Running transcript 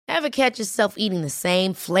Ever catch yourself eating the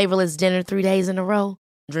same flavorless dinner 3 days in a row?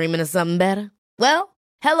 Dreaming of something better? Well,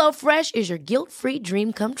 HelloFresh is your guilt-free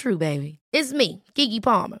dream come true, baby. It's me, Keke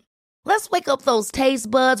Palmer. Let's wake up those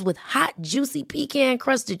taste buds with hot, juicy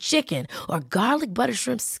pecan-crusted chicken or garlic butter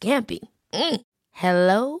shrimp scampi.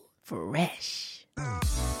 Hello Fresh.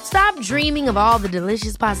 Stop dreaming of all the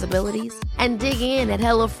delicious possibilities and dig in at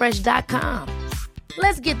HelloFresh.com.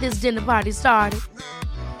 Let's get this dinner party started.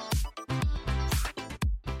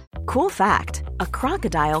 Cool fact, a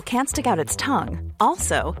crocodile can't stick out its tongue.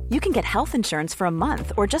 Also, you can get health insurance for a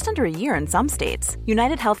month or just under a year in some states.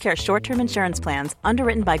 United Healthcare short-term insurance plans,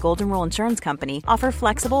 underwritten by Golden Rule Insurance Company, offer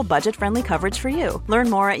flexible, budget-friendly coverage for you. Learn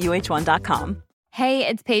more at uh1.com. Hey,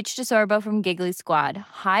 it's Paige DeSorbo from Giggly Squad.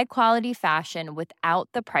 High quality fashion without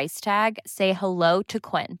the price tag. Say hello to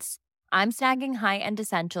Quince. I'm snagging high-end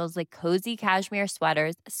essentials like cozy cashmere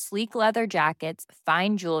sweaters, sleek leather jackets,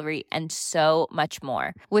 fine jewelry, and so much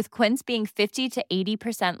more. With Quince being 50 to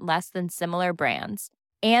 80% less than similar brands.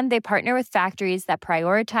 And they partner with factories that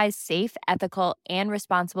prioritize safe, ethical, and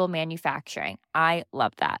responsible manufacturing. I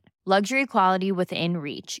love that. Luxury quality within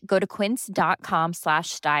reach. Go to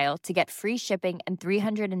quince.com/style to get free shipping and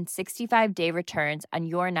 365-day returns on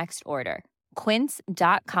your next order.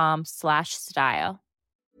 Quince.com/style.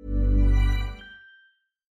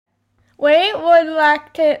 We would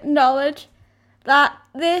like to acknowledge that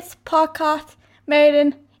this podcast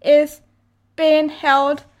meeting is being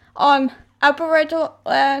held on Aboriginal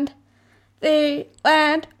land, the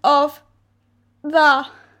land of the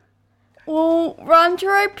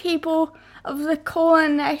Wurundjeri people of the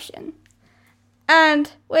Kulin Nation,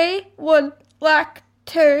 and we would like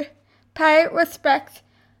to pay respect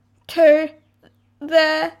to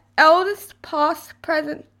their elders past,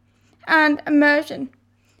 present, and emerging,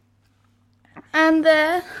 and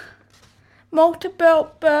their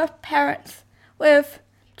multiple birth parents with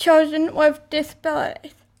children with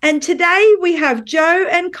disabilities. And today we have Joe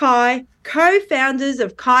and Kai, co-founders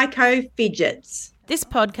of Kaiko Fidgets. This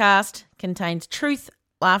podcast contains truth,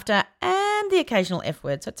 laughter, and the occasional F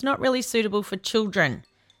word, so it's not really suitable for children.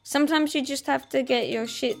 Sometimes you just have to get your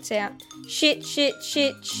shits out. Shit, shit,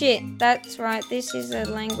 shit, shit. That's right, this is a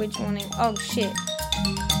language warning. Oh, shit.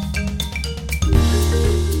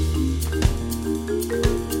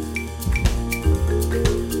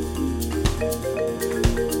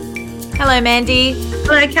 Hello, Mandy.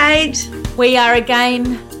 Hello, Kate. We are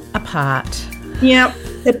again apart. Yep,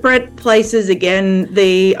 separate places again.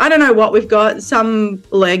 I don't know what we've got, some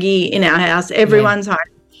lurgy in our house. Everyone's home.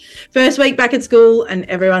 First week back at school and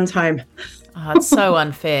everyone's home. Oh, it's so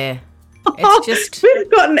unfair. It's just...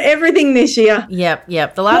 We've gotten everything this year.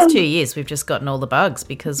 Yep. The last 2 years we've just gotten all the bugs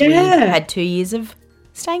because we had 2 years of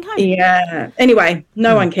staying home. Yeah. Anyway,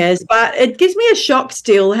 no one cares. But it gives me a shock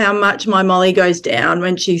still how much my Molly goes down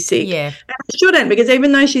when she's sick. Yeah. And it shouldn't, because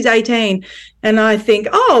even though she's 18 and I think,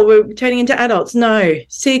 oh, we're turning into adults. No,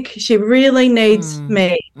 sick. She really needs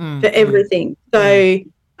me for everything. So,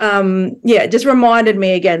 it just reminded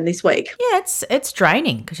me again this week. Yeah, it's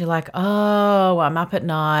draining because you're like, oh, I'm up at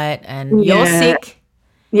night and you're sick.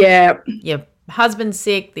 Yeah. Your husband's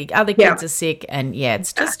sick, the other kids are sick, and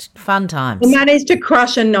it's just fun times. I managed to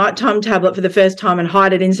crush a nighttime tablet for the first time and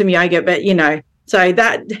hide it in some yogurt, but so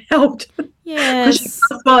that helped. Yes. She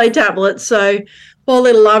loves Molly tablets, so poor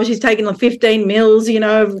little love, she's taken like 15 mils,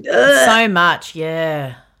 So much,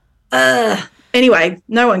 yeah. Anyway,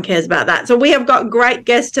 no one cares about that. So we have got great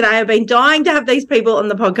guests today. I've been dying to have these people on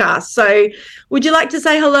the podcast. So would you like to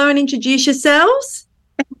say hello and introduce yourselves?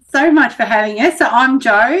 Thanks so much for having us. So I'm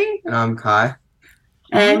Joe. And I'm Kai.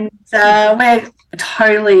 And we're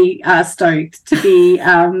totally stoked to be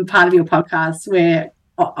part of your podcast, where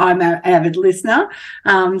I'm an avid listener.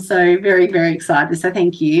 So very, very excited. So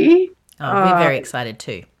thank you. Oh, we're very excited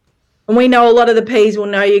too. And we know a lot of the Ps will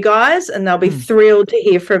know you guys and they'll be thrilled to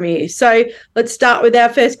hear from you. So let's start with our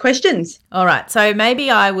first questions. All right. So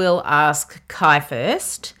maybe I will ask Kai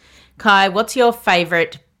first. Kai, what's your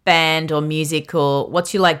favourite band or music, or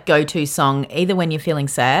what's your go-to song, either when you're feeling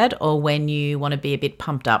sad or when you want to be a bit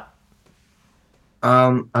pumped up?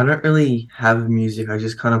 I don't really have music. I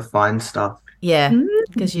just kind of find stuff. Yeah,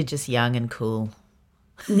 because you're just young and cool.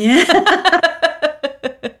 Yeah.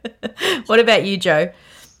 What about you, Joe?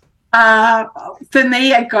 For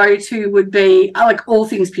me, a go-to would be all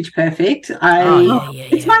things Pitch Perfect.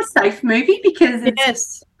 It's my safe movie because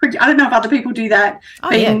it's pretty, I don't know if other people do that.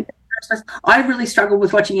 I really struggle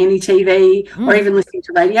with watching any TV or even listening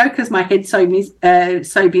to radio because my head's so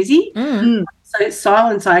busy. So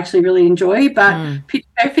silence I actually really enjoy, but Pitch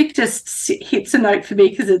Perfect just hits a note for me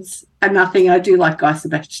because it's a nothing. I do like Guy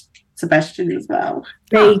Sebastian as well.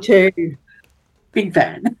 Me too. Big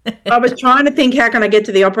fan. I was trying to think, how can I get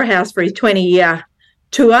to the Opera House for his 20-year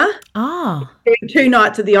tour? Oh. 2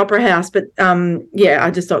 nights at the Opera House, but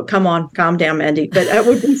I just thought, come on, calm down, Mandy. But it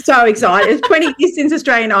would be so exciting. It's 20 years since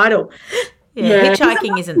Australian Idol. Yeah,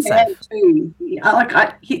 hitchhiking isn't safe. Too.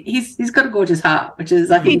 He's got a gorgeous heart, which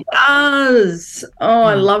is, I think, he does. Oh,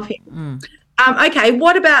 I love him. Okay,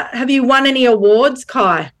 what about, have you won any awards,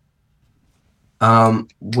 Kai?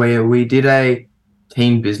 Where we did a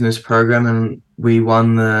team business program and we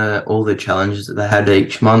won all the challenges that they had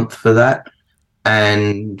each month for that,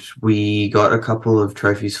 and we got a couple of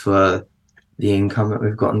trophies for the income that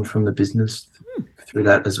we've gotten from the business through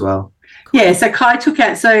that as well. Yeah, so Kai took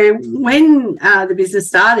out, so when the business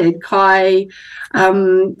started, Kai,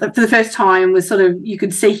 for the first time, was sort of, you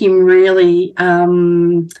could see him really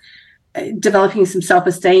developing some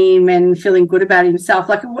self-esteem and feeling good about himself.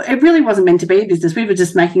 Like, it really wasn't meant to be a business. We were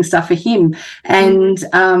just making stuff for him, and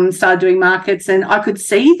started doing markets, and I could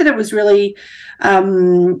see that it was really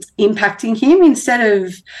impacting him. Instead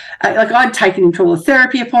of I'd taken him to all the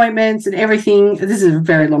therapy appointments and everything. This is a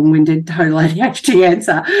very long-winded total ADHD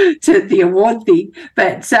answer to the award thing,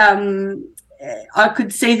 but I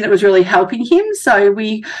could see that it was really helping him. So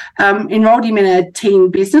we enrolled him in a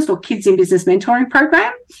teen business or kids in business mentoring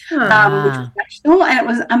program, which was national, and it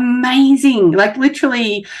was amazing. Like,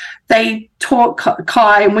 literally, they taught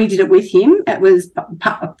Kai, and we did it with him. It was,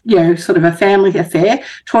 sort of a family affair.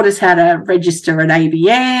 Taught us how to register an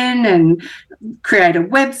ABN and create a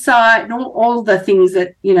website and all the things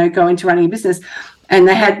that, go into running a business. And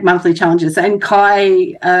they had monthly challenges. And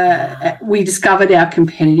Kai, we discovered our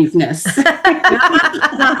competitiveness.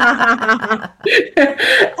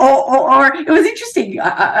 or it was interesting.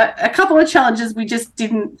 A couple of challenges we just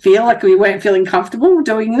didn't feel like we weren't feeling comfortable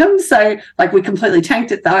doing them. So, we completely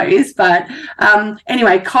tanked at those. But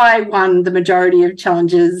anyway, Kai won the majority of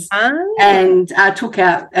challenges and took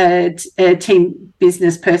out a team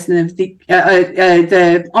business person of the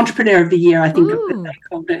entrepreneur of the year, I think they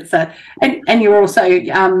called it. So, and you're also a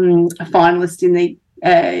finalist in the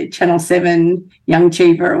Channel 7 Young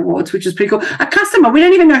Achiever Awards, which is pretty cool. A customer, we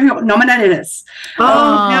don't even know who nominated us.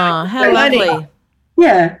 Oh, how lovely.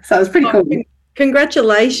 Yeah, so it was pretty cool.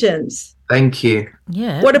 Congratulations. Thank you.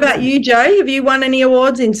 Yeah. What about you, Joe? Have you won any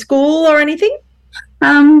awards in school or anything?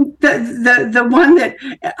 The one that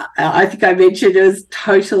I think I mentioned was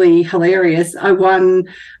totally hilarious. I won,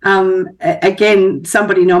 again,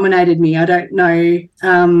 somebody nominated me. I don't know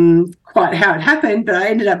quite how it happened, but I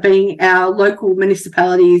ended up being our local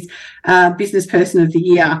municipality's business person of the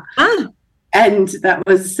year. And that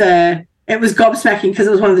was, it was gobsmacking because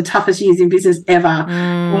it was one of the toughest years in business ever.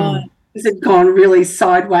 It had gone really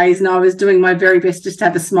sideways, and I was doing my very best just to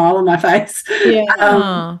have a smile on my face.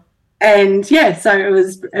 Yeah. And so it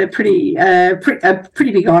was a pretty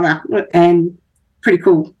big honour and pretty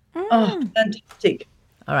cool. Oh, fantastic!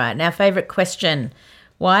 All right, now favourite question: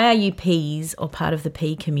 why are you peas or part of the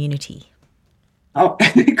pea community? Oh,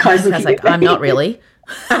 guys, I was like, I'm not really.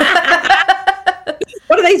 What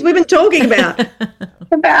are these women talking about?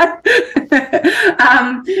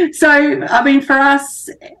 So, I mean, for us,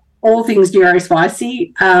 all things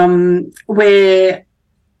neurospicy.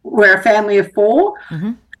 We're a family of 4.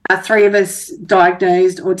 Mm-hmm. 3 of us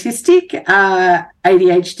diagnosed autistic,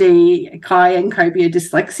 ADHD, Kai and Kobe are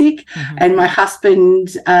dyslexic, and my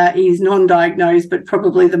husband is non-diagnosed but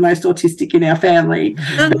probably the most autistic in our family.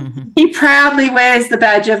 He proudly wears the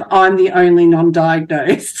badge of I'm the only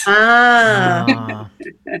non-diagnosed.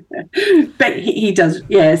 But he does,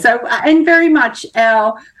 yeah. So, and very much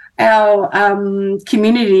our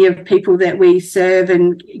community of people that we serve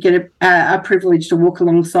and get a privilege to walk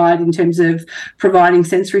alongside in terms of providing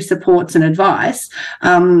sensory supports and advice,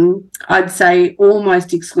 I'd say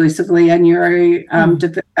almost exclusively are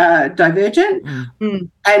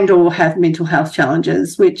neurodivergent and or have mental health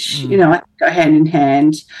challenges, which, go hand in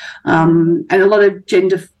hand, and a lot of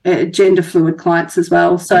gender fluid clients as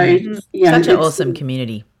well. So, such an awesome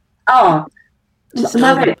community. Oh,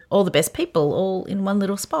 love it. All the best people all in one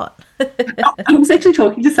little spot. I was actually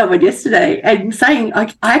talking to someone yesterday and saying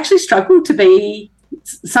I actually struggle to be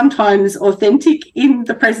sometimes authentic in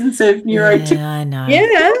the presence of neurotypical. Yeah, I know.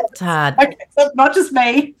 Yeah, it's hard. It's not just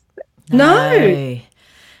me. No.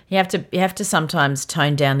 You have to sometimes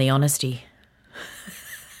tone down the honesty.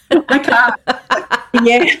 I can't.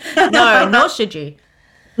 Yeah. No, nor should you.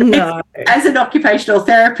 No. As an occupational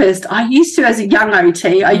therapist, I used to, as a young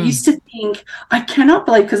OT, I used to think, I cannot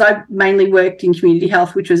believe, because I mainly worked in community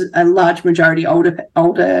health, which was a large majority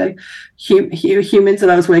older humans that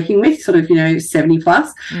I was working with, sort of, 70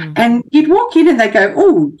 plus. And you'd walk in and they'd go,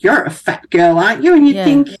 oh, you're a fat girl, aren't you? And you'd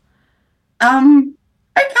think,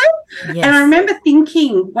 okay. Yes. And I remember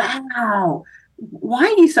thinking, wow, why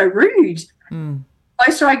are you so rude?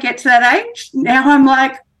 Closer I get to that age, now I'm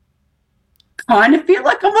like, kind of feel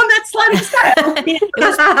like I'm on that sliding scale. It's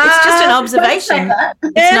just an observation.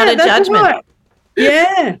 It's not a judgment. Right.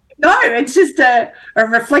 Yeah. No, it's just a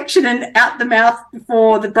reflection and out the mouth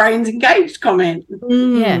before the brain's engaged comment.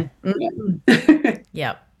 Yeah.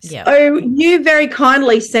 Yep. So you very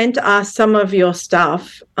kindly sent us some of your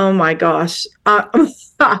stuff. Oh my gosh.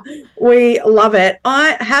 We love it.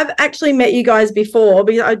 I have actually met you guys before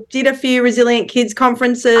because I did a few Resilient Kids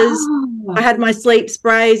conferences. I had my sleep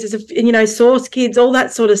sprays, Source Kids, all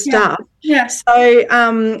that sort of stuff. Yeah. So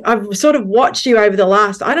I've sort of watched you over the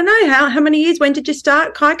last, I don't know, how many years? When did you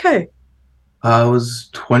start, Kaiko? It was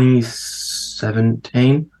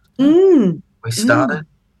 2017. We started.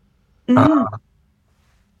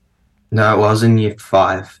 No, it was in year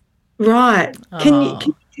 5. Right. Can you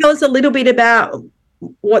tell us a little bit about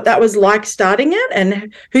what that was like starting it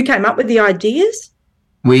and who came up with the ideas?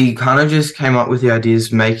 We kind of just came up with the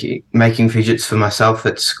ideas making fidgets for myself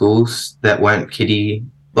at schools that weren't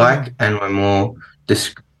kiddie-like and were more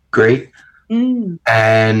discreet.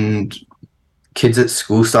 And kids at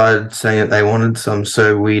school started saying that they wanted some,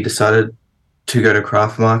 so we decided to go to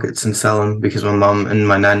craft markets and sell them because my mum and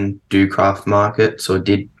my nan do craft markets or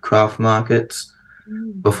did craft markets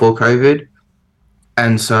before COVID.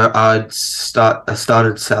 And so I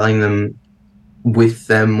started selling them with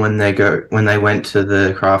them when they went to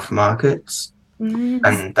the craft markets,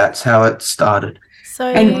 and that's how it started. So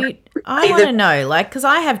I want to know, like, because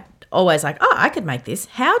I have always like, I could make this.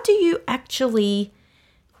 How do you actually?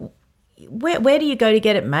 Where do you go to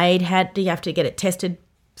get it made? How do you have to get it tested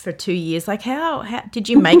for 2 years? Like, how did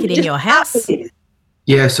you make it in your house?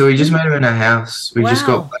 Yeah, so we just made them in our house. We just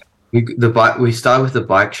got the bike. We started with the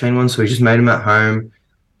bike chain one, so we just made them at home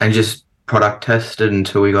and just product tested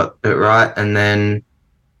until we got it right, and then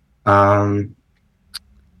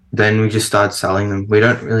we just started selling them. We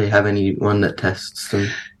don't really have anyone that tests them.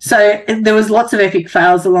 So there was lots of epic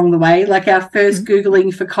fails along the way. Like our first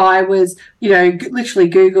Googling for Kai was, literally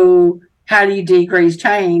Google, how do you degrease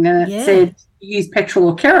chain? And it said, use petrol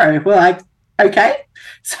or Kero. We're like, okay.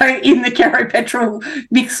 So in the Kero petrol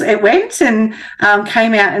mix it went and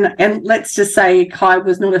came out, and let's just say Kai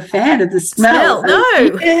was not a fan of the smell.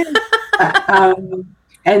 No.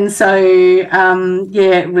 And so, it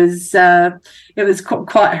was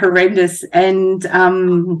quite horrendous. And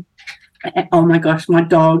oh my gosh, my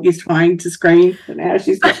dog is trying to scream now.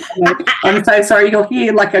 I'm so sorry. You'll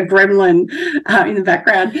hear like a gremlin in the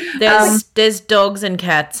background. There's dogs and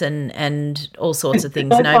cats and all sorts of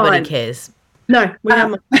things. Nobody cares. No, we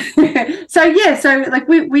haven't. So like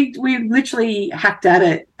we literally hacked at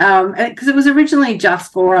it, because it was originally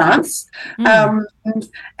just for us, and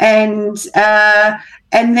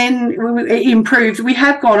then it improved. We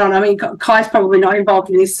have gone on. I mean, Kai's probably not involved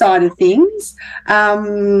in this side of things.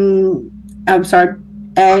 I'm sorry,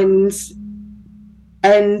 and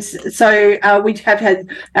so we have had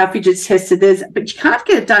our fidgets tested. But you can't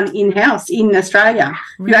get it done in-house in Australia.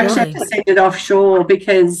 Really? You actually have to send it offshore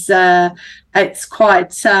because it's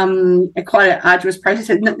quite an arduous process.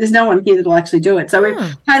 There's no one here that will actually do it. So we've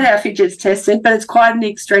had our fidgets tested, but it's quite an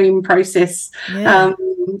extreme process and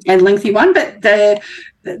lengthy one. But they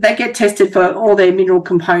get tested for all their mineral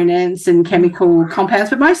components and chemical compounds,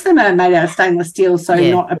 but most of them are made out of stainless steel, so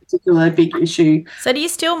not a particular big issue. So do you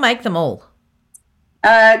still make them all?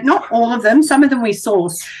 Not all of them. Some of them we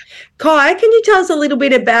source. Kai, can you tell us a little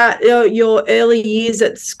bit about your early years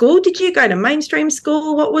at school? Did you go to mainstream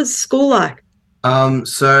school? What was school like?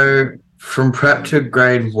 So from prep to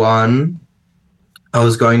grade 1, I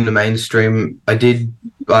was going to mainstream. I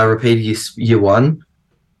repeated year 1,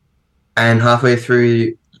 and halfway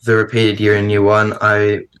through the repeated year in year 1,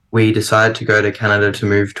 we decided to go to Canada to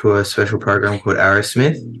move to a special program called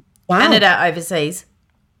Aerosmith. Wow. Canada overseas?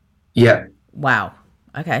 Yeah. Wow.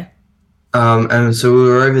 Okay. And so we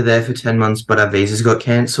were over there for 10 months, but our visas got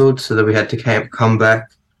cancelled, so that we had to come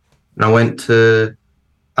back. And I went to,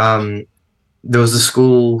 there was a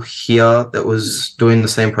school here that was doing the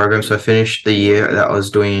same program, so I finished the year that I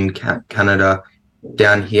was doing in Canada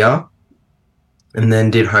down here, and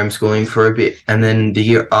then did homeschooling for a bit. And then the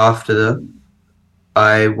year after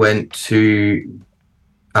I went to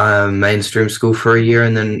mainstream school for a year,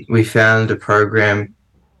 and then we found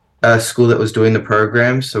a school that was doing the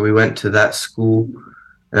program, so we went to that school,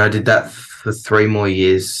 and I did that for 3 more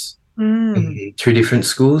years in 2 different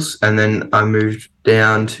schools, and then I moved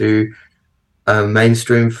down to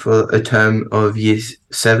mainstream for a term of year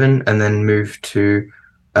 7, and then moved to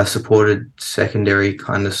a supported secondary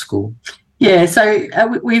kind of school. Yeah, so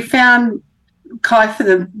we found Kai, for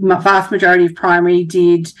the vast majority of primary,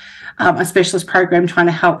 did a specialist program trying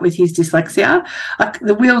to help with his dyslexia.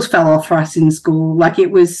 The wheels fell off for us in school. Like, it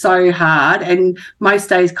was so hard, and most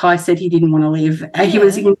days Kai said he didn't want to live. He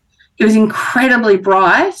was incredibly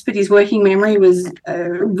bright, but his working memory was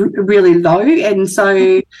really low, and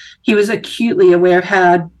so he was acutely aware of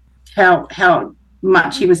how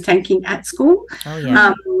much he was tanking at school. Oh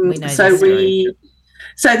yeah, we know this story.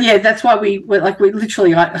 So yeah, that's why we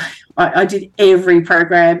literally, I did every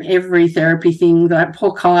program, every therapy thing. That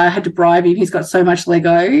poor Kai, I had to bribe him. He's got so much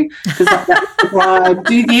Lego because that's the bribe.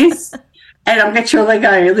 Do this, and I'll get you a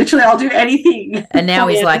Lego. Literally, I'll do anything. And now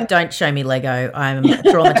he's like, "Don't show me Lego. I'm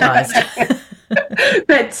traumatized."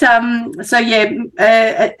 But so yeah,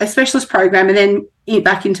 a specialist program, and then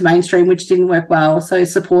back into mainstream, which didn't work well. So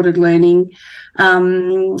supported learning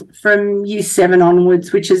from year 7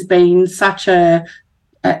 onwards, which has been such an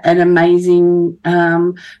amazing,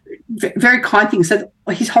 very kind thing. So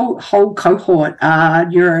his whole cohort are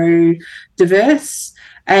neurodiverse,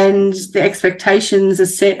 and the expectations are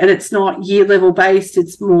set, and it's not year level based;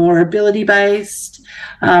 it's more ability based,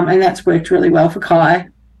 and that's worked really well for Kai.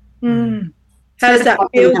 Mm. How does that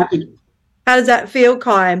feel? How does that feel,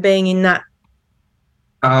 Kai, being in that?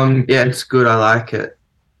 Yeah, it's good. I like it.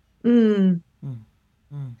 Mm.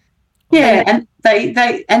 Yeah, and they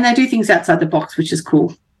do things outside the box, which is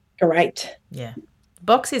cool. Great. Yeah.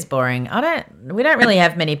 Box is boring. We don't really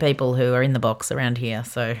have many people who are in the box around here,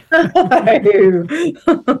 so. And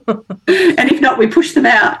if not, we push them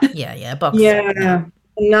out. Yeah, box. Yeah.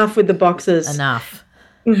 Enough with the boxes. Enough.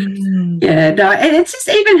 Yeah, no, and it's just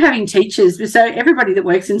even having teachers. So everybody that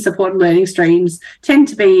works in support and learning streams tend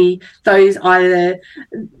to be those they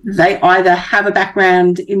either have a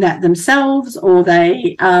background in that themselves, or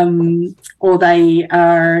they are, they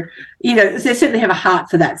certainly have a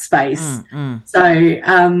heart for that space. So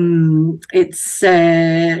it's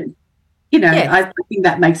I think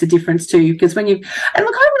that makes a difference too, because I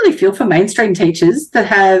really feel for mainstream teachers that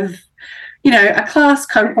have a class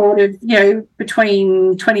cohort of,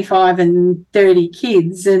 between 25 and 30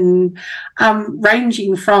 kids, and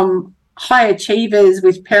ranging from high achievers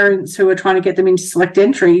with parents who are trying to get them into select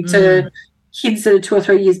entry to kids that are 2 or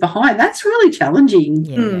 3 years behind. That's really challenging.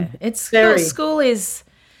 Yeah. It's school is,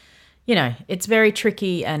 it's very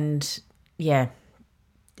tricky, and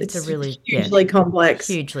it's a really hugely complex.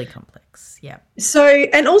 Hugely complex. Yeah. So,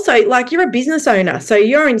 and also, you're a business owner. So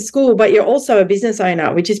you're in school, but you're also a business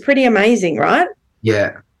owner, which is pretty amazing, right?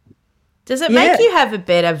 Yeah. Does it make you have a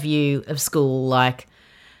better view of school? Like,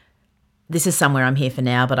 this is somewhere I'm here for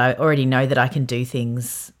now, but I already know that I can do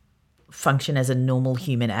things, function as a normal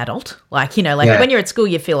human adult. When you're at school,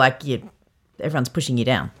 you feel like everyone's pushing you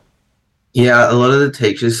down. Yeah, a lot of the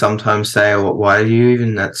teachers sometimes say, well, why are you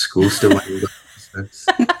even at school still when you got business?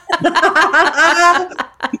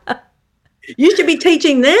 You should be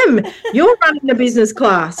teaching them. You're running the business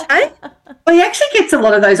class, hey? Well, he actually gets a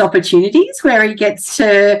lot of those opportunities where he gets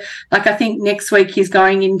to, I think next week he's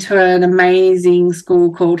going into an amazing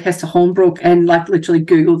school called Hester Hornbrook, and literally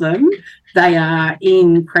Google them. They are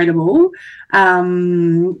incredible.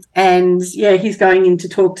 And he's going in to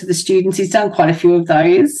talk to the students. He's done quite a few of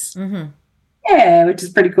those. Mm-hmm. Yeah, which is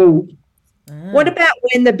pretty cool. What about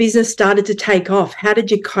when the business started to take off? How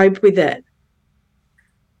did you cope with it?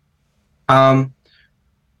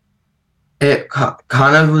 It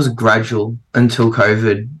kind of was gradual until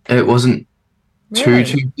COVID. It wasn't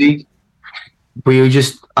too big. We were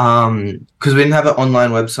just because we didn't have an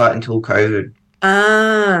online website until COVID.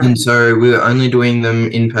 And so we were only doing them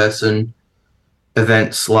in person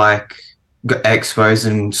events like expos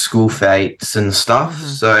and school fetes and stuff. Mm-hmm.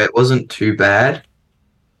 So it wasn't too bad.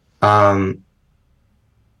 But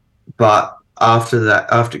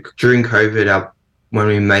during COVID, when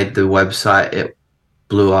we made the website, it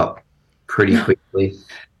blew up pretty quickly.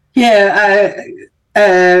 Yeah,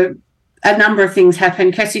 a number of things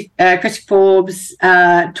happened. Chrissy Forbes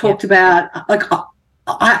talked about,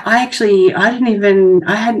 I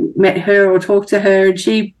hadn't met her or talked to her, and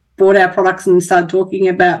she bought our products and started talking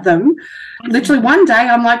about them. Literally one day,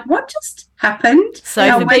 I'm like, what just happened?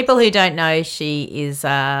 So for people who don't know, she is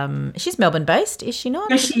she's Melbourne based, is she not?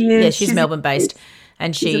 Yes, she is. Yeah, she's Melbourne based.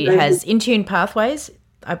 And she has Intune Pathways,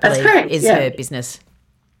 I believe, is her business.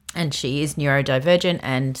 And she is neurodivergent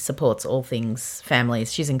and supports all things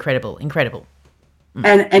families. She's incredible.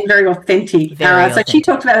 And very authentic. So she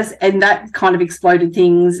talked about us, and that kind of exploded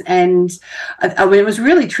things. And it was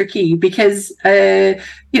really tricky because, again,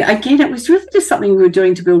 it was really just something we were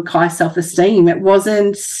doing to build Kai's self-esteem. It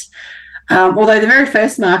wasn't although the very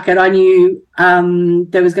first market, I knew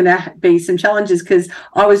there was going to be some challenges because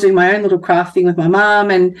I was doing my own little craft thing with my mum,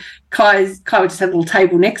 and Kai would just have a little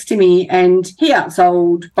table next to me, and he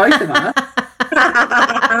outsold both of us.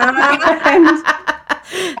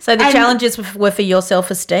 So the challenges were for your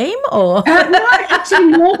self-esteem, or no, actually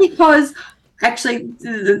more because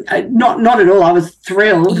not at all. I was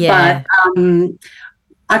thrilled, but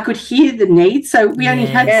I could hear the need. So we only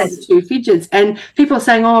had 2 fidgets, and people are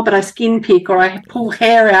saying, "Oh, but I skin pick or I pull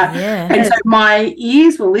hair out," and so my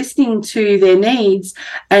ears were listening to their needs,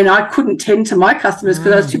 and I couldn't tend to my customers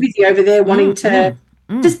because I was too busy over there wanting to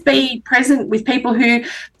just be present with people who.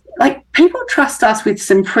 Like, people trust us with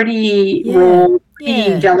some pretty raw,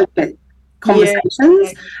 pretty delicate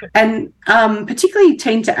conversations, and particularly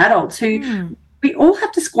teen to adults who we all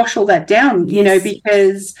have to squash all that down, you know,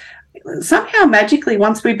 because somehow magically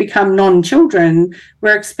once we become non-children,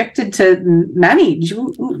 we're expected to manage.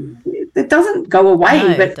 It doesn't go away.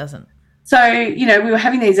 No, but it doesn't. So, you know, we were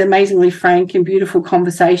having these amazingly frank and beautiful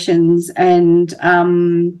conversations, and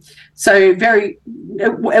so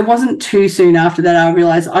it wasn't too soon after that I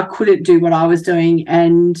realised I couldn't do what I was doing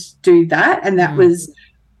and do that, and that was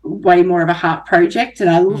way more of a heart project. And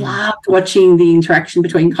I loved watching the interaction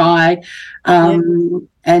between Kai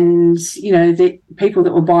and, you know, the people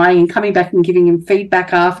that were buying and coming back and giving him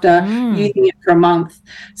feedback after using it for a month.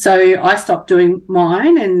 So I stopped doing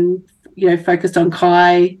mine and, you know, focused on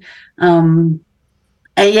Kai.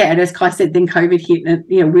 And as Kai said, then COVID hit and,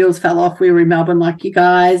 you know, wheels fell off. We were in Melbourne like you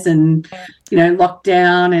guys, and, you know,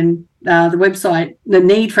 lockdown, and the website, the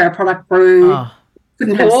need for our product grew.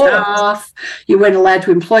 Couldn't have staff. You weren't allowed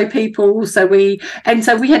to employ people. So we had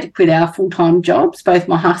to quit our full-time jobs, both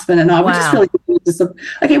my husband and I. We just really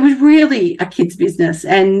like, it was really a kid's business.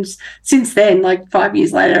 And since then, like 5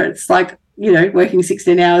 years later, it's like, you know, working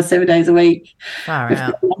 16 hours, 7 days a week. Far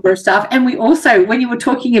out. A number of staff. And we also, when you were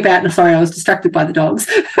talking about, sorry, I was distracted by the dogs.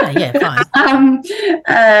 Fine.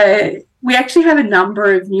 We actually have a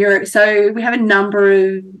number of young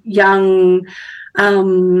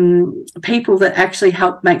people that actually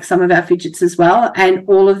help make some of our fidgets as well, and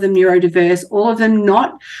all of them neurodiverse, all of them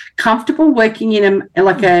not comfortable working in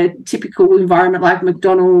a typical environment like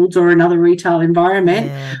McDonald's or another retail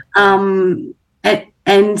environment.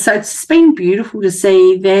 And so it's just been beautiful to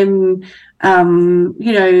see them,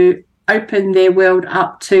 you know, open their world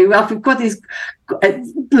up to, well, we've got this a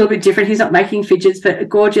little bit different. He's not making fidgets, but a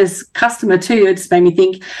gorgeous customer too. It just made me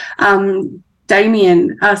think,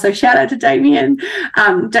 Damien, so shout out to Damien.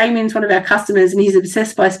 Damien's one of our customers, and he's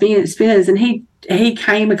obsessed by spinners, and he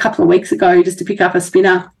came a couple of weeks ago just to pick up a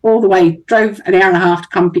spinner all the way, drove an hour and a half to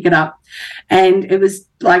come pick it up, and it was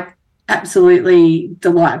like absolutely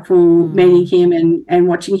delightful meeting him and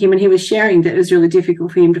watching him, and he was sharing that it was really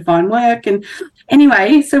difficult for him to find work. And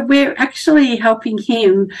anyway, so we're actually helping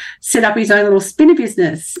him set up his own little spinner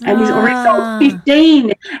business, and he's already sold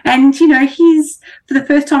 15, and you know, he's, for the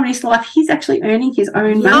first time in his life, he's actually earning his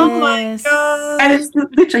own money. Oh my God. And it's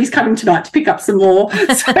literally, he's coming tonight to pick up some more.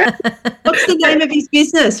 So, what's the name of his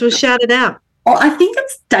business? We'll shout it out. Oh, I think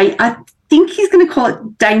I think he's going to call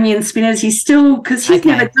it Damien Spinners. He's still, because he's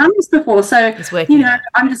never done this before. So, you know,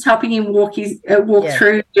 I'm just helping him walk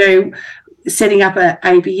through, you know, setting up a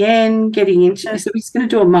ABN, getting into, so he's going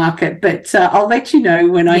to do a market, but I'll let you know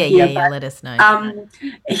when I hear. Yeah, let us know.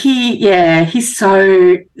 He's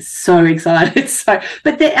so excited. So,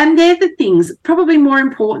 but they're the things probably more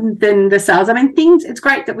important than the sales. I mean, it's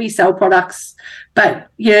great that we sell products, but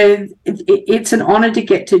you know, it's an honour to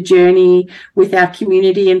get to journey with our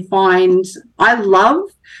community and find. I love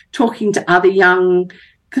talking to other young,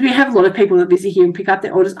 because we have a lot of people that visit here and pick up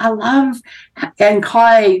their orders. I love, and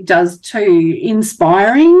Kai does too,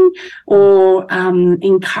 inspiring or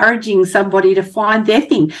encouraging somebody to find their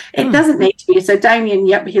thing. It doesn't need to be. So Damien,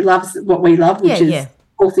 he loves what we love, which is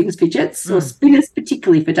all things fidgets or spinners,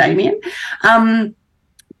 particularly for Damien.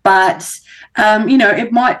 But you know,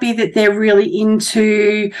 it might be that they're really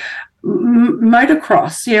into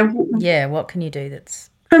motocross. You know, what can you do that's...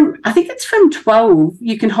 I think it's from 12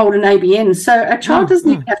 you can hold an ABN. So a child doesn't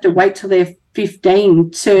even have to wait till they're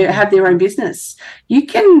 15 to have their own business. You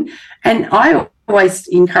can, and I always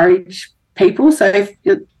encourage people, so if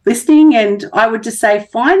you're listening, and I would just say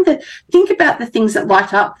think about the things that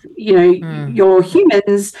light up, you know, your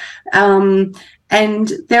humans, and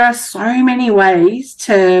there are so many ways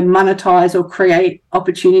to monetize or create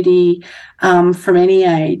opportunity from any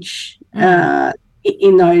age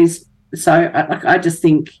in those. So I just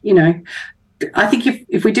think, you know, I think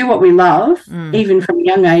if we do what we love, even from a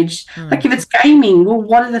young age, like if it's gaming, well,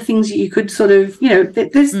 what are the things that you could sort of, you know,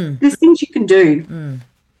 there's things you can do.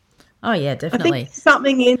 Oh, yeah, I definitely. think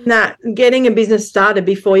something in that, getting a business started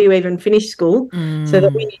before you even finish school, so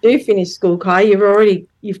that when you do finish school, Kai,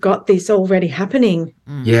 you've got this already happening.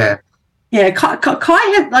 Yeah. Yeah, Kai,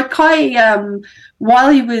 while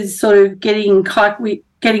he was sort of getting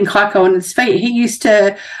Kaiko on his feet, he used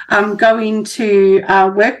to go into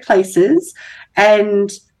workplaces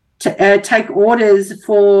and take orders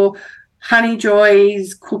for Honey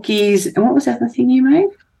Joys, cookies, and what was the other thing you made?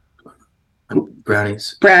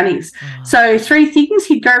 Brownies. So 3 things.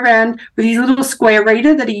 He'd go around with his little square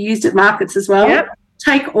reader that he used at markets as well. Yep.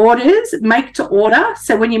 Take orders, make to order.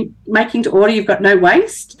 So when you're making to order, you've got no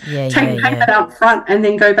waste. Take payment up front and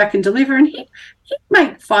then go back and deliver. And he'd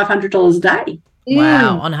make $500 a day.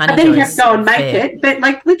 Wow, on Honey And then Joys. you have to go and make it. But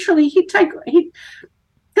like literally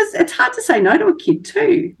because it's hard to say no to a kid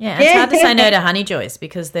too. Yeah, it's hard to say no to Honey Joys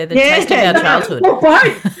because they're the taste of our childhood. Well,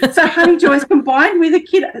 both. So Honey Joys combined with a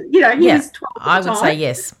kid, he was 12 I would say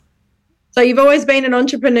yes. So you've always been an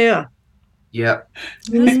entrepreneur. Yeah.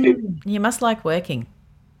 You must like working.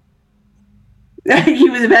 He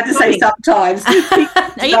was about to say sometimes.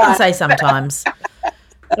 No, you can say sometimes.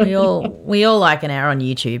 We all like an hour on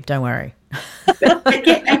YouTube, don't worry.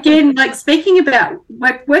 Again, like speaking about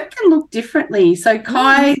work can look differently. So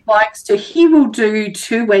Kai he will do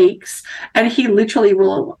 2 weeks and he literally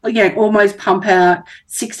will almost pump out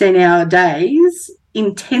 16-hour days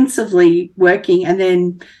intensively working, and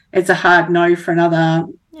then it's a hard no for another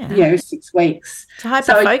 6 weeks. It's a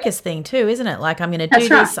hyper-focus thing too, isn't it? Like, I'm going to do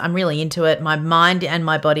this, I'm really into it, my mind and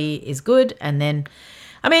my body is good, and then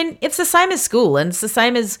I mean, it's the same as school, and it's the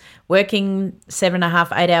same as working 7.5,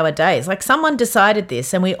 8-hour days. Like, someone decided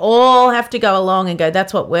this and we all have to go along and go,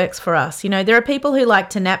 that's what works for us. There are people who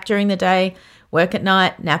like to nap during the day, work at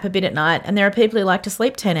night, nap a bit at night, and there are people who like to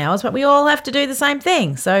sleep 10 hours, but we all have to do the same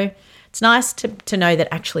thing. So it's nice to know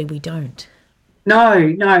that actually we don't. No.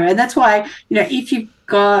 And that's why, if you've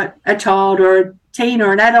got a child or a teen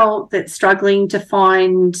or an adult that's struggling to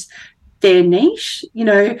find their niche,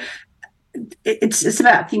 it's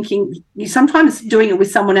about thinking, sometimes doing it with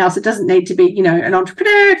someone else. It doesn't need to be, an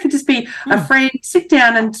entrepreneur. It could just be a friend. Sit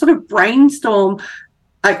down and sort of brainstorm,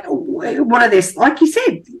 like, what are their, like you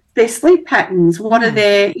said, their sleep patterns, what are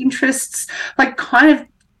their interests, like kind of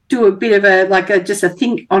do a bit of just a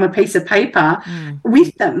think on a piece of paper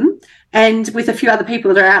with them and with a few other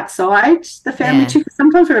people that are outside the family too.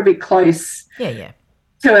 Sometimes we're a bit close. Yeah.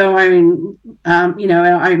 To our own,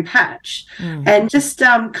 our own patch, and just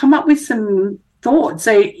come up with some thoughts.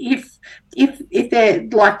 So if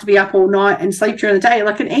they'd like to be up all night and sleep during the day,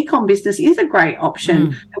 like an e-com business is a great option.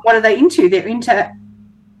 And what are they into? They're into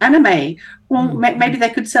anime. Well, maybe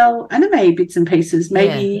they could sell anime bits and pieces.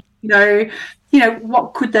 Maybe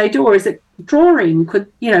what could they do? Or is it drawing?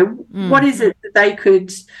 What is it that they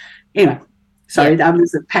could? Sorry, that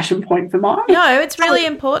was a passion point for mine. No, it's really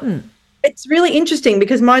important. It's really interesting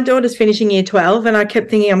because my daughter's finishing year 12 and I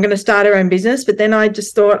kept thinking I'm going to start her own business, but then I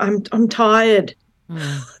just thought I'm tired.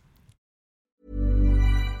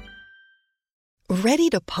 Ready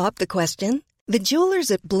to pop the question? The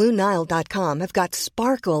jewelers at BlueNile.com have got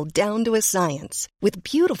sparkle down to a science with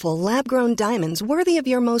beautiful lab-grown diamonds worthy of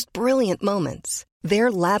your most brilliant moments.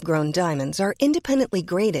 Their lab-grown diamonds are independently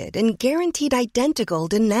graded and guaranteed identical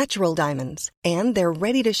to natural diamonds, and they're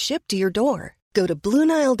ready to ship to your door. Go to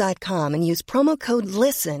BlueNile.com and use promo code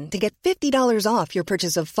LISTEN to get $50 off your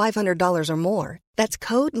purchase of $500 or more. That's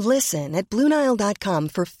code LISTEN at BlueNile.com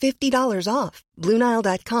for $50 off.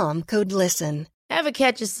 BlueNile.com, code LISTEN. Ever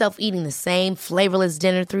catch yourself eating the same flavorless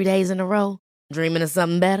dinner 3 days in a row? Dreaming of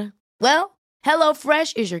something better? Well,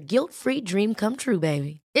 HelloFresh is your guilt-free dream come true,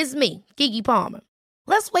 baby. It's me, Keke Palmer.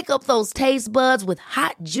 Let's wake up those taste buds with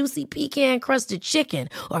hot, juicy pecan-crusted chicken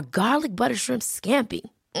or garlic butter shrimp scampi.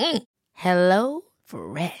 Hello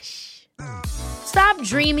Fresh. Stop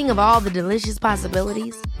dreaming of all the delicious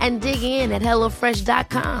possibilities and dig in at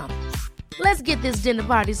HelloFresh.com. Let's get this dinner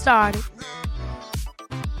party started.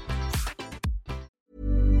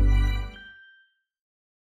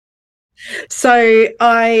 So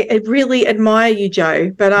I really admire you,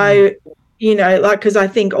 Joe, but because I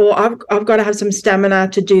think, I've got to have some stamina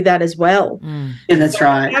to do that as well. Yeah, that's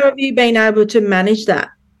right. How have you been able to manage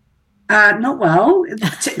that? Not well.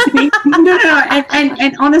 No.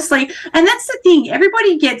 And honestly, and that's the thing.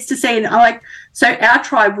 Everybody gets to see, so our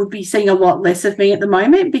tribe would be seeing a lot less of me at the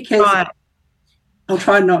moment because I'll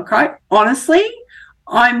try and not cry. Honestly,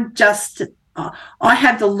 I'm just, I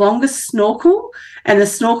have the longest snorkel, and the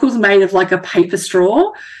snorkel's made of like a paper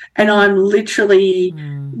straw, and I'm literally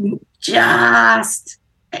just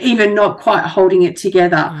even not quite holding it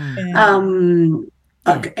together.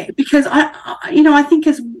 Because I think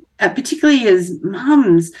particularly as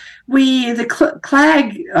mums,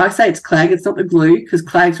 clag, I say it's clag, it's not the glue because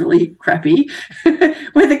clag's really crappy.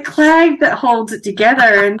 We're the clag that holds it together.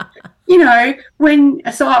 And, I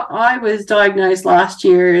was diagnosed last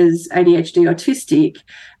year as ADHD autistic,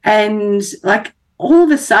 and like all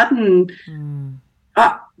of a sudden,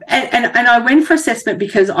 and I went for assessment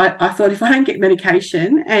because I thought if I don't get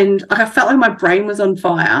medication, and I felt like my brain was on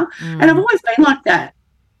fire, and I've always been like that,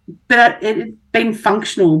 but it had been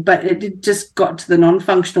functional, but it had just got to the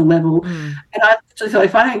non-functional level, and I actually thought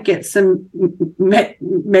if I don't get some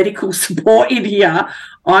medical support in here,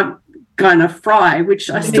 I'm going to fry, which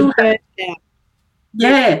I still have.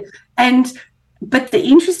 Yeah, but the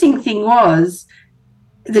interesting thing was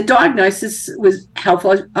the diagnosis was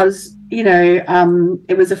helpful. I was,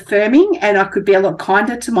 it was affirming, and I could be a lot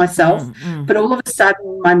kinder to myself. But all of a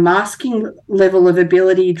sudden, my masking level of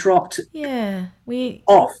ability dropped off. Yeah.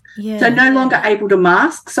 So no longer able to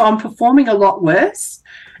mask. So I'm performing a lot worse.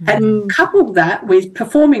 And couple that with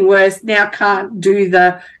performing worse, now can't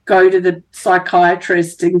go to the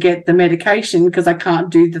psychiatrist and get the medication because I can't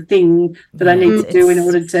do the thing that I need to do in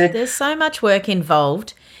order to. There's so much work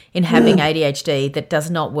involved in having ADHD that does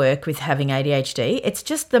not work with having ADHD. It's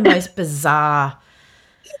just the most bizarre.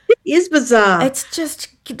 It is bizarre. It's just,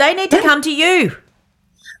 they need to come to you.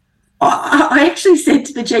 I actually said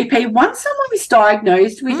to the GP, once someone is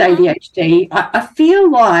diagnosed with ADHD, I feel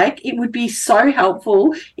like it would be so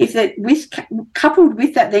helpful if coupled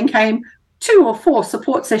with that then came 2 or 4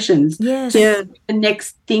 support sessions. Yes. The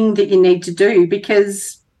next thing that you need to do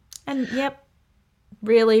because. And,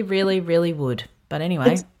 really, really, really would. But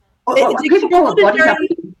anyway. It's extraordinary,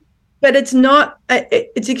 but it's not.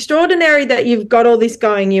 It's extraordinary that you've got all this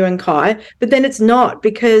going, you and Kai, but then it's not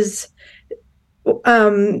because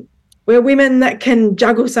we're women that can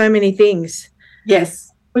juggle so many things.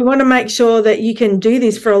 Yes. We want to make sure that you can do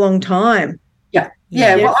this for a long time. Yeah.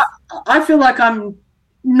 Well, I feel like I'm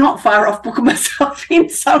not far off booking myself in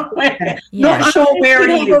somewhere. Yeah. Not sure where it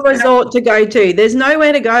is. A resort to go to. There's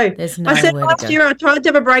nowhere to go. I said last year I tried to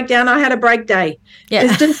have a breakdown. I had a break day. Yeah.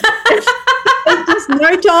 There's just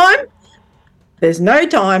no time. There's no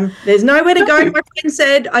time. There's nowhere to go. My friend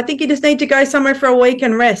said, I think you just need to go somewhere for a week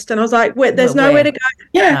and rest. And I was like, there's nowhere to go.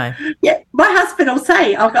 Yeah. No. Yeah. My husband will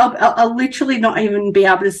say, I'll literally not even be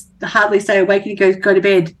able to hardly stay awake, and he goes, go to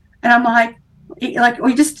bed. And I'm like, or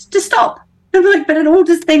just stop. And I'm like, but it all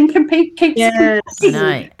just then keeps yes.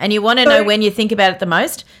 No. And you want to know when you think about it the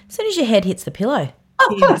most? As soon as your head hits the pillow.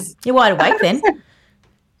 Of course. You're wide awake then.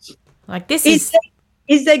 Like this is...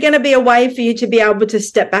 Is there going to be a way for you to be able to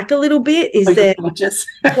step back a little bit? Is there? It's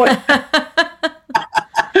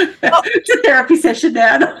a therapy session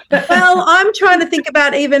now. Well, I'm trying to think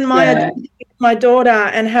about even my daughter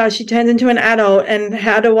and how she turns into an adult, and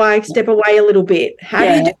how do I step away a little bit? How do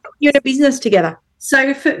you do you in a business together?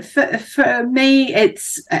 So for me,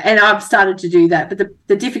 it's, and I've started to do that, but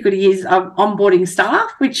the difficulty is I'm onboarding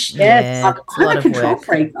staff, which I'm a control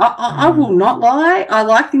freak. I will not lie. I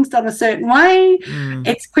like things done a certain way.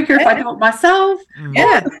 It's quicker if I do it myself.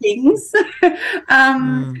 All the things.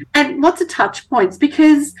 And lots of touch points,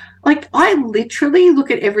 because like I literally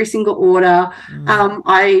look at every single order.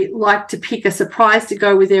 I like to pick a surprise to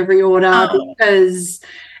go with every order because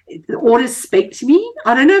the orders speak to me.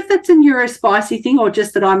 I don't know if that's a neurospicy thing or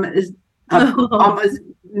just that I'm as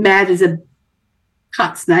mad as a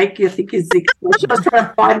cut snake, I think is the expression. I was trying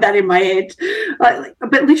to find that in my head. But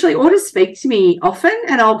literally orders speak to me often,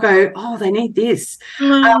 and I'll go, oh, they need this.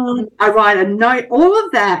 I write a note. All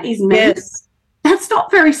of that is me. Yes. That's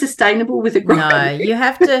not very sustainable with a group. No, you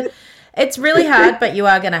have to. It's really hard, but you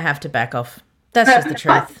are going to have to back off. That's just the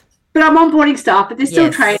truth. But I'm onboarding staff, but they're still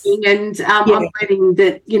training, and I'm finding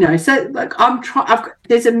that, so like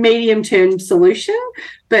there's a medium-term solution,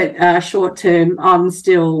 but short-term I'm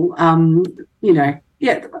still, I'm trying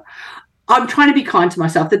to be kind to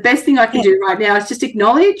myself. The best thing I can do right now is just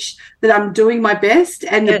acknowledge that I'm doing my best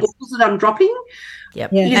and the balls that I'm dropping.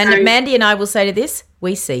 Yep. And Mandy and I will say to this,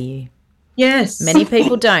 we see you. Yes. Many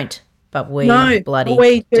people don't, but we bloody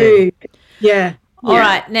we do. Yeah. All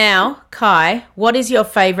right, now, Kai, what is your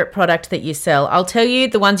favourite product that you sell? I'll tell you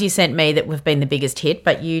the ones you sent me that have been the biggest hit,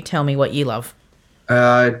 but you tell me what you love.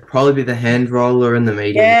 It'd probably be the hand roller and the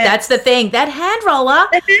medium. Yes. That's the thing. That hand roller.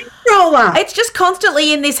 The hand roller. It's just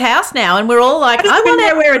constantly in this house now, and we're all like, I want to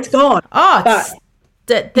know where it's gone. Oh, it's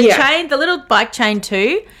the chain, the little bike chain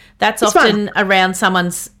too. That's it's often fun. Around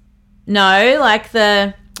someone's. No, like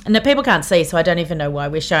the. No, people can't see, so I don't even know why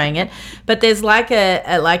we're showing it. But there's like a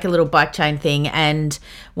little bike chain thing, and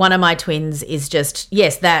one of my twins is just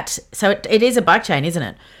that. So it is a bike chain, isn't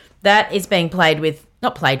it? That is being played with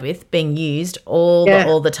not played with, being used all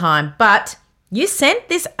the time. But you sent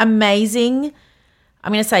this amazing,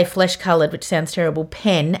 I'm going to say flesh-coloured, which sounds terrible,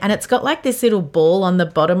 pen, and it's got like this little ball on the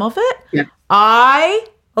bottom of it. Yeah. I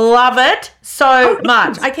love it so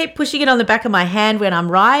much. I keep pushing it on the back of my hand when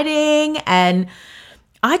I'm writing, and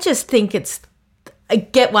I just think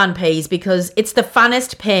get one, please, because it's the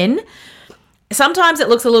funnest pen. Sometimes it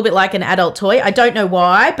looks a little bit like an adult toy. I don't know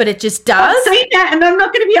why, but it just does. I've seen that, and I'm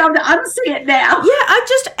not going to be able to unsee it now. Yeah,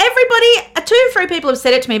 everybody, 2 or 3 people have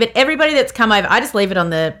said it to me, but everybody that's come over, I just leave it on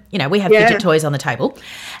the, we have fidget toys on the table.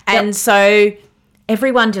 And so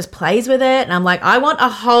everyone just plays with it, and I'm like, I want a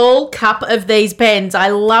whole cup of these pens. I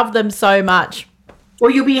love them so much. Well,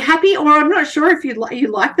 you'll be happy, or I'm not sure if you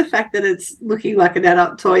like the fact that it's looking like an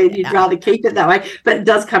adult toy and you'd rather keep it that way, but it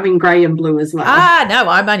does come in grey and blue as well. No,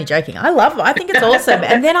 I'm only joking. I love it. I think it's awesome.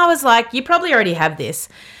 And then I was like, you probably already have this,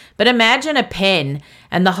 but imagine a pen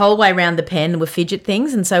and the whole way around the pen were fidget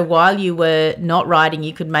things, and so while you were not writing,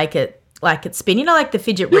 you could make it like it spin, like the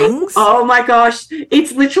fidget rings. Oh my gosh,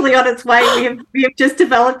 it's literally on its way. We have just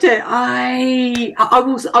developed it. I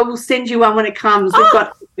will send you one when it comes.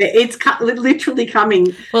 It's literally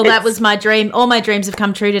coming. Well, that was my dream. All my dreams have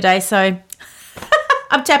come true today, so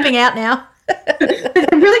I'm tapping out now. But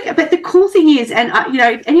the cool thing is, and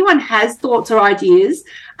if anyone has thoughts or ideas,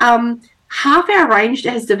 half our range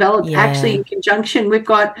has developed actually in conjunction. We've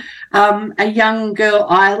got a young girl,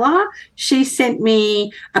 Isla. She sent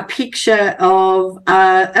me a picture of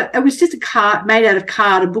it was just a card made out of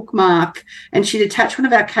card, a bookmark, and she'd attached one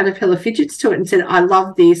of our caterpillar fidgets to it and said, "I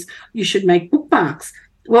love this. You should make bookmarks."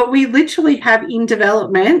 Well, we literally have in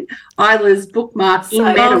development Isla's bookmark in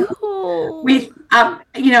metal with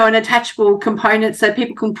an attachable component so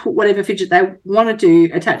people can put whatever fidget they want to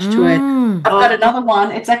do attached to it. I've got another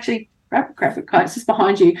one. It's actually graphic code. It's just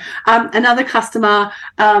behind you. Another customer,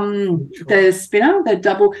 the spinner, the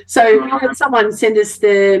double. So we had someone send us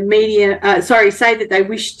the say that they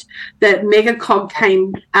wished that Mega Cog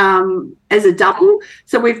came as a double.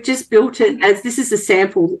 So we've just built it as this is a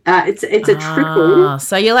sample. It's a triple.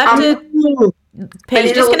 So you'll have to.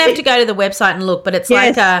 You're just going to have to go to the website and look, but it's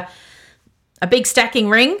like a big stacking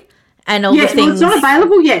ring and all the things. Well, it's not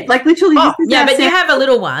available yet. Like literally. But you have a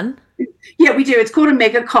little one. Yeah, we do. It's called a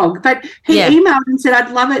Mega Cog. But he emailed and said,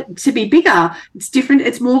 I'd love it to be bigger. It's different.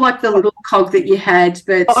 It's more like the little cog that you had.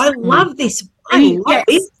 But I love this. I love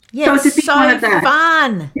this. Yeah, so it's a big one of that.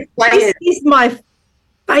 Fun. This is my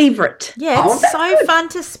favourite. Yeah, it's so fun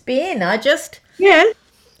to spin. I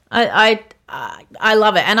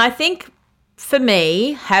love it. And I think for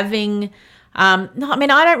me, having I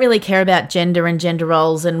don't really care about gender and gender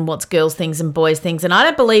roles and what's girls' things and boys' things. And I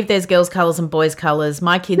don't believe there's girls' colours and boys' colours.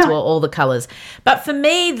 My kids wore all the colours. But for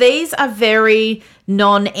me, these are very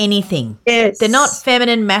non-anything. Yes. They're not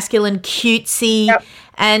feminine, masculine, cutesy. Yep.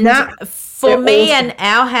 And for me and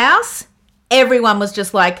our house, everyone was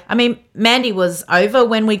just like, Mandy was over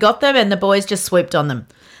when we got them and the boys just swooped on them.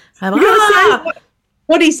 I'm like, say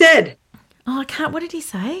what he said. Oh, I can't. What did he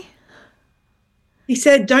say? He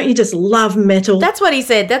said, don't you just love metal? That's what he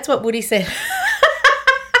said. That's what Woody said.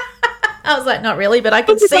 I was like, not really, but I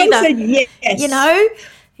can see that. Said yes.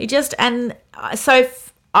 He just, and so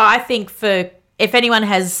I think if anyone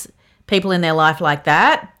has people in their life like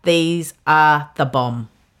that, these are the bomb.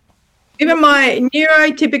 Even my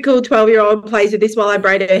neurotypical 12-year-old plays with this while I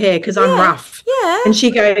braid her hair because I'm rough. Yeah. And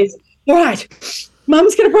she goes, all right,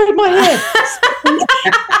 Mum's going to braid my hair.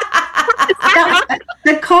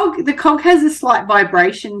 The cog has a slight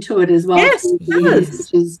vibration to it as well. Yes, it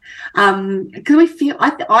does. Because we feel,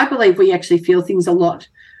 I believe we actually feel things a lot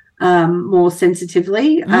more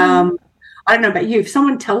sensitively. I don't know about you. If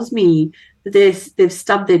someone tells me that they've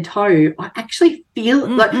stubbed their toe, I actually feel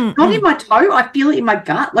not in my toe. I feel it in my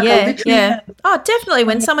gut. Oh, definitely.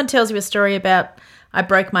 When someone tells you a story about I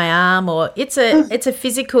broke my arm, or it's a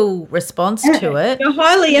physical response to it. You're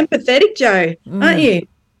highly empathetic, Jo, aren't you?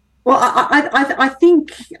 Well, I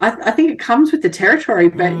think it comes with the territory,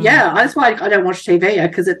 but that's why I don't watch TV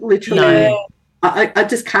because it literally I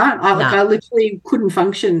just can't. I literally couldn't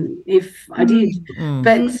function if I did.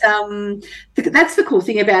 But that's the cool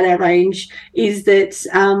thing about our range is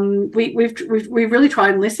that we really try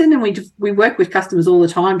and listen, and we work with customers all the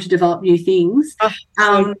time to develop new things.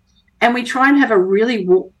 And we try and have a really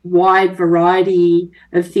wide variety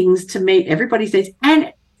of things to meet everybody's needs.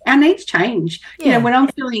 And our needs change. Yeah. When I'm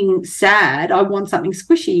feeling sad, I want something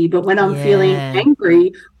squishy. But when I'm feeling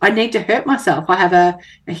angry, I need to hurt myself. I have a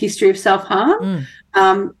history of self-harm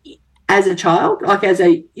as a child, like as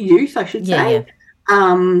a youth, I should say.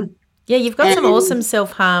 You've got some awesome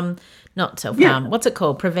self-harm, not self-harm. What's it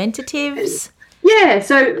called? Preventatives? Yeah,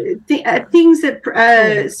 so things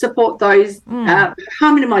that support those harm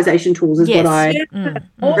minimization tools is what I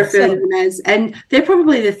refer to them as, and they're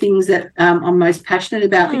probably the things that I'm most passionate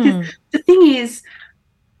about, because the thing is,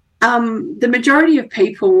 the majority of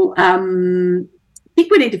people think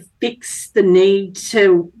we need to fix the need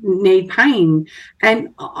pain,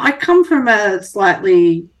 and I come from a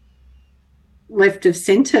slightly left of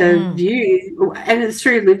centre view, and it's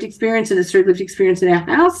through lived experience, and it's through lived experience in our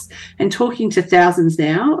house and talking to thousands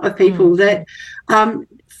now of people that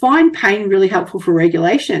find pain really helpful for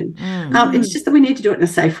regulation. It's just that we need to do it in a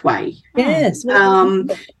safe way. Yes.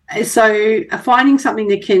 So finding something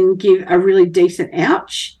that can give a really decent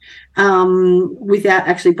ouch without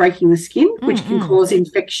actually breaking the skin, which can cause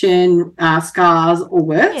infection, scars, or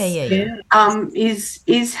worse,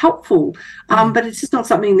 is helpful. But it's just not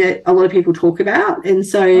something that a lot of people talk about, and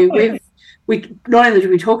so we not only do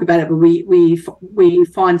we talk about it, but we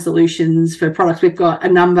find solutions for products. We've got a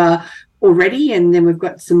number already, and then we've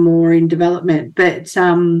got some more in development. But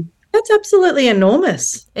that's absolutely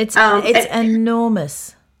enormous. It's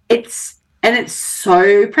enormous. It's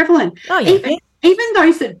so prevalent. Oh yeah. Even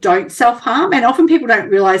those that don't self-harm, and often people don't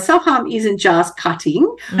realise self-harm isn't just cutting,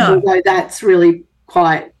 although that's really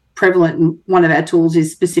quite prevalent, and one of our tools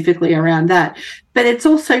is specifically around that. But it's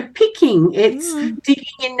also picking. It's digging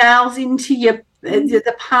your nails into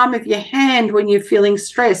the palm of your hand when you're feeling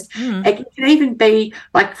stressed. It can even be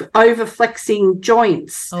like over-flexing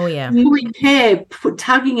joints. Oh, yeah. Pulling hair,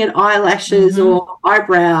 tugging at eyelashes or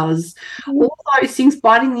eyebrows, all those things,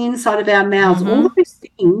 biting the inside of our mouths, all those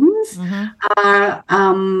things are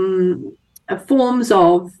forms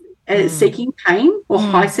of seeking pain or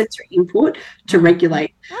high sensory input to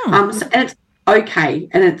regulate. And it's okay,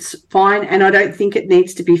 and it's fine, and I don't think it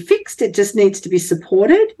needs to be fixed. It just needs to be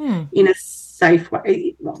supported in a safe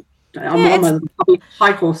way. Well, I'm a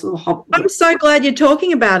high horse. I'm so glad you're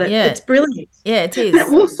talking about it. Yeah. It's brilliant. Yeah, it is. But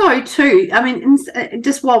also, too, I mean,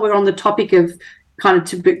 just while we're on the topic of kind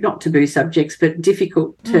of not taboo subjects, but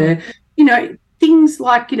difficult to, things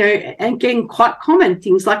like, and again, quite common,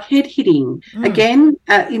 things like head hitting, again,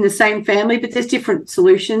 in the same family, but there's different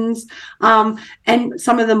solutions. And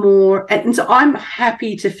some of the more, and so I'm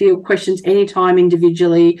happy to field questions anytime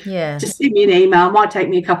individually. Yeah. Just send me an email. It might take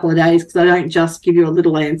me a couple of days because I don't just give you a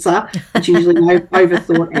little answer. It's usually no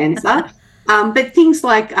overthought answer. But things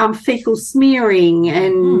like fecal smearing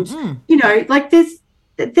and, like there's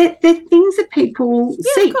things that people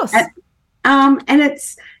see. Of course. And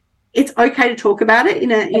it's okay to talk about it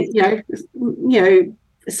in a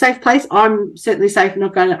a safe place. I'm certainly safe,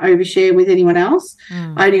 not going to overshare with anyone else.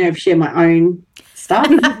 I only overshare my own stuff.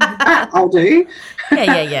 I'll do.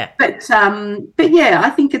 Yeah. But yeah, I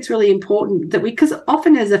think it's really important that because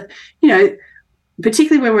often as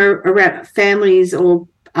particularly when we're around families or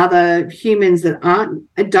other humans that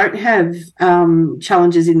don't have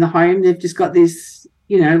challenges in the home, they've just got this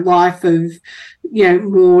life of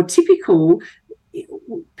more typical.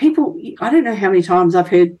 People, I don't know how many times I've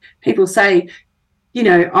heard people say,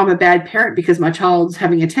 I'm a bad parent because my child's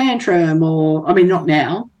having a tantrum, or, I mean, not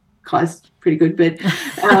now, Kai's pretty good, but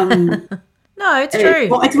no, it's true.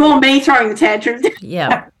 It's more me throwing the tantrums.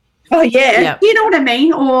 Yeah. Oh yeah. Yeah. You know what I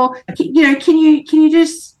mean? Or can you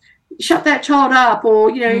just shut that child up,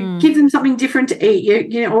 or give them something different to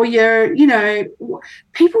eat? Or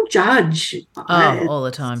people judge. All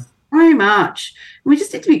the time. So much. We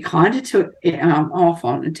just need to be kinder to it. Off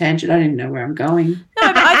on a tangent. I don't even know where I'm going.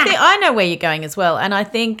 No, but I know where you're going as well. And I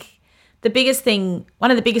think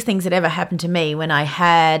one of the biggest things that ever happened to me when I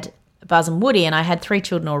had Buzz and Woody, and I had 3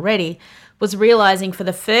 children already, was realizing for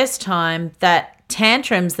the first time that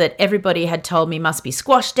tantrums that everybody had told me must be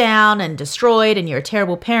squashed down and destroyed and you're a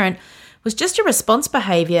terrible parent was just a response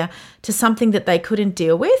behavior to something that they couldn't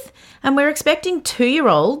deal with. And we're expecting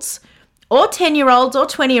 2-year-olds or 10-year-olds or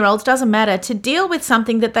 20-year-olds, doesn't matter, to deal with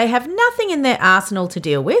something that they have nothing in their arsenal to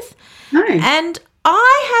deal with. No. And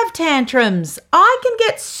I have tantrums. I can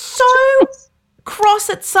get so cross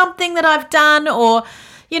at something that I've done or,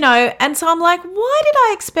 and so I'm like, why did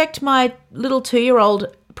I expect my little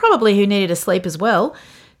 2-year-old, probably who needed a sleep as well,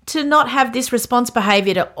 to not have this response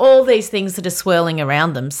behaviour to all these things that are swirling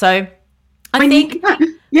around them? So I think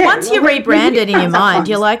once you rebrand it in your mind,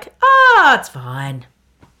 you're like, it's fine.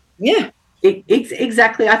 Yeah.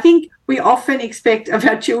 Exactly. I think we often expect of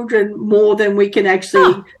our children more than we can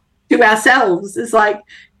actually do ourselves. It's like,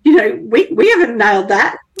 we haven't nailed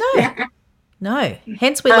that. No.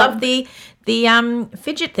 Hence we love the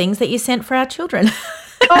fidget things that you sent for our children.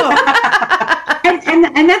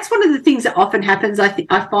 And that's one of the things that often happens.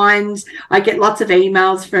 I find I get lots of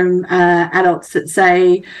emails from adults that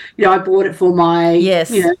say, I bought it for my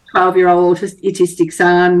 12-year-old autistic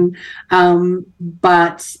son,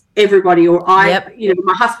 but everybody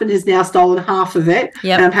my husband has now stolen half of it,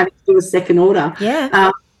 and I'm having to do a second order.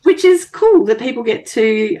 Which is cool that people get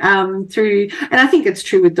to through, and I think it's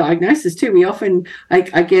true with diagnosis too. We often,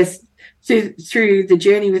 I guess, through the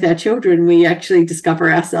journey with our children, we actually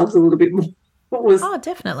discover ourselves a little bit more.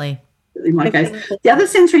 Definitely. In my case, the other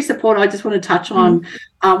sensory support I just want to touch on,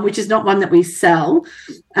 which is not one that we sell,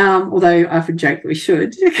 although I often joke that we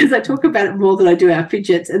should, because I talk about it more than I do our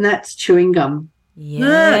fidgets, and that's chewing gum.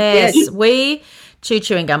 Yes, we chew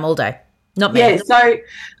chewing gum all day. Not me. Yeah, so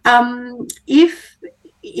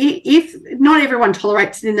if not everyone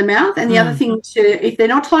tolerates it in the mouth, and the other thing if they're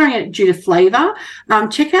not tolerating it due to flavour,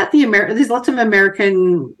 check out there's lots of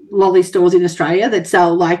American lolly stores in Australia that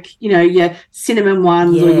sell your cinnamon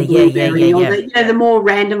ones or your blueberry or the more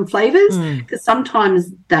random flavours, because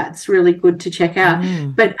sometimes that's really good to check out.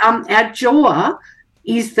 But our jaw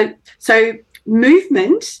is so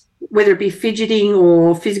movement, whether it be fidgeting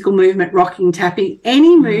or physical movement, rocking, tapping,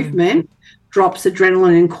 any movement drops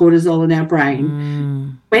adrenaline and cortisol in our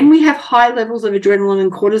brain. When we have high levels of adrenaline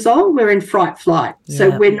and cortisol, we're in fight.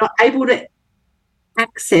 So we're not able to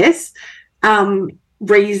access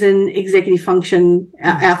reason, executive function.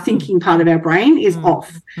 Our thinking part of our brain is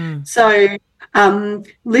off. So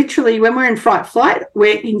literally when we're in fight,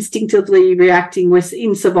 we're instinctively reacting. We're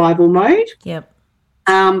in survival mode.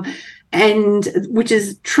 And which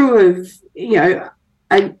is true of,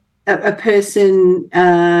 a person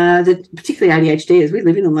that particularly ADHD is. We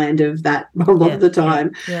live in the land of that a lot of the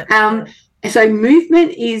time. So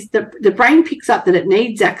movement is the brain picks up that it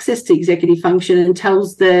needs access to executive function and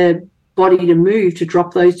tells the body to move to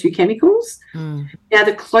drop those two chemicals. Now,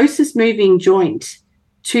 the closest moving joint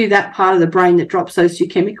to that part of the brain that drops those two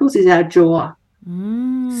chemicals is our jaw.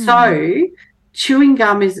 So chewing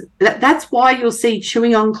gum that's why you'll see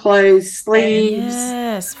chewing on clothes,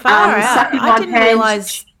 sleeves. Far out. I didn't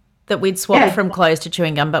realise that we'd swapped from clothes to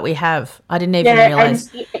chewing gum, but we have. I didn't even realise.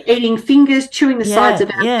 And eating fingers, chewing the sides of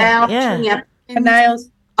our mouth, chewing our nails,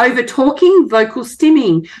 over talking, vocal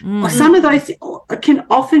stimming. Some of those can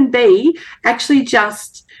often be actually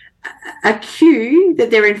just a cue that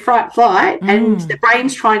they're in flight, and the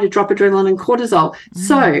brain's trying to drop adrenaline and cortisol.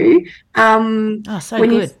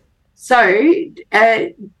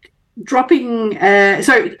 Dropping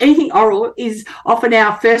anything oral is often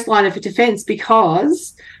our first line of defense,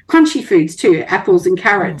 because crunchy foods too, apples and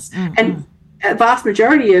carrots, and a vast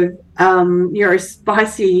majority of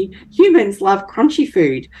neurospicy humans love crunchy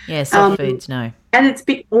food. Soft foods, no. And it's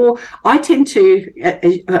big, or I tend to,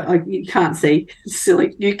 you can't see,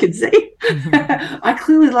 silly, you can see. I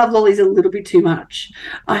clearly love lollies a little bit too much.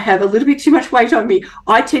 I have a little bit too much weight on me.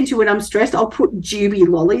 I tend to, when I'm stressed, I'll put juby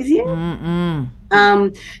lollies in.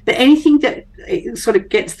 But anything that sort of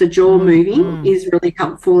gets the jaw moving is really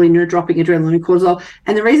helpful in dropping adrenaline and cortisol.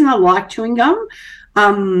 And the reason I like chewing gum,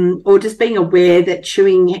 or just being aware that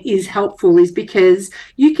chewing is helpful, is because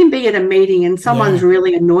you can be at a meeting and someone's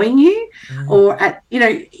really annoying you, or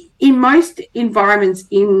in most environments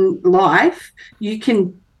in life, you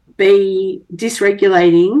can be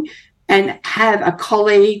dysregulating and have a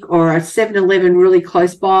colleague or a 7-Eleven really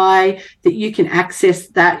close by that you can access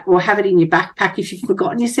that, or have it in your backpack if you've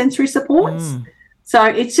forgotten your sensory supports. So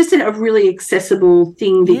it's just a really accessible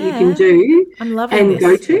thing that you can do and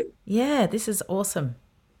go to. Yeah, this is awesome.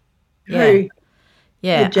 Yeah.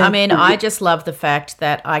 I mean, I just love the fact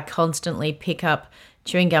that I constantly pick up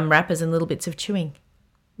chewing gum wrappers and little bits of chewing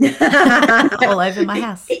all over my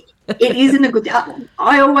house. It isn't a good thing.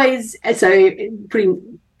 I always,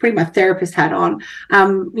 putting my therapist hat on,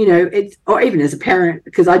 it's, or even as a parent,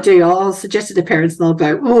 because I'll suggest it to parents and they'll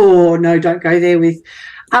go, oh, no, don't go there with,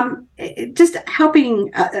 just helping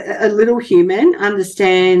a little human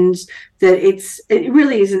understand that it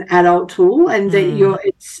really is an adult tool, and that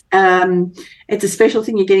it's a special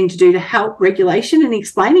thing you're getting to do to help regulation, and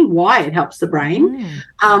explaining why it helps the brain,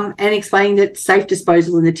 and explaining that safe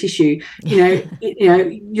disposal in the tissue.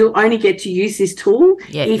 You'll only get to use this tool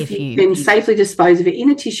if you can safely dispose of it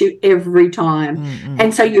in a tissue every time.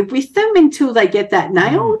 And so you're with them until they get that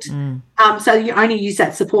nailed. So you only use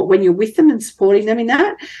that support when you're with them and supporting them in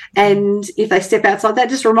that. And if they step outside that,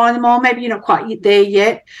 just remind them, maybe you're not quite there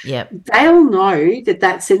yet. They'll know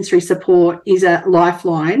that sensory support is a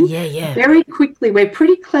lifeline. Very quickly. We're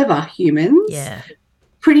pretty clever humans.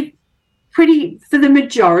 Pretty for the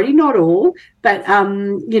majority, not all, but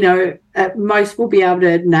most will be able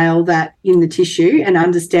to nail that in the tissue and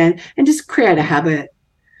understand and just create a habit.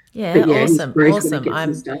 Yeah, But yeah, awesome. Awesome.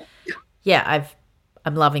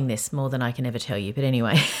 I'm loving this more than I can ever tell you. But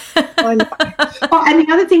anyway. And the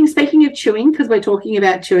other thing, speaking of chewing, because we're talking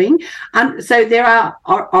about chewing, so there are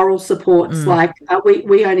oral supports. Like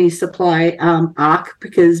we only supply ARC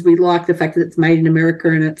because we like the fact that it's made in America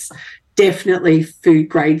and it's definitely food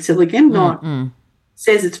grade silicone, not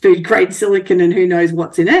says it's food grade silicone and who knows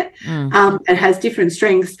what's in it. It has different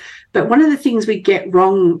strengths. But one of the things we get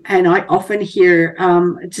wrong, and I often hear,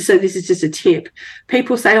 so this is just a tip,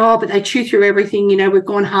 people say, oh, but they chew through everything, we've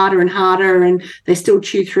gone harder and harder and they still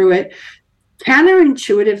chew through it.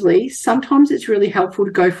 Counterintuitively, sometimes it's really helpful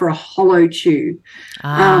to go for a hollow chew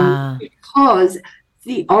because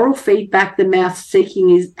the oral feedback the mouth's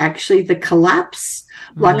seeking is actually the collapse,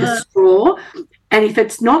 like a straw. And if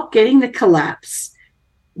it's not getting the collapse,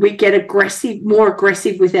 we get more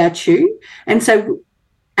aggressive with our chew. And so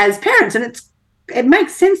as parents, and it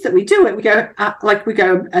makes sense that we do it, we go we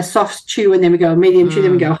go a soft chew and then we go a medium chew,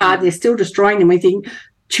 then we go hard, they're still destroying them. We think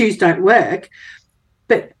chews don't work.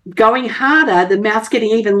 But going harder, the mouth's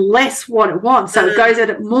getting even less what it wants. So it goes at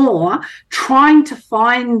it more, trying to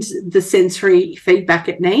find the sensory feedback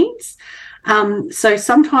it needs. So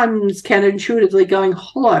sometimes counterintuitively going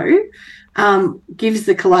hollow gives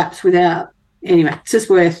the collapse without, anyway, it's just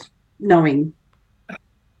worth knowing.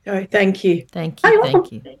 Oh, thank you. Thank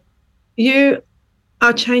you. You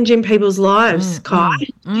are changing people's lives, Kai.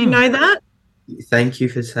 Do you know that? Thank you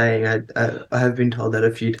for saying. I have been told that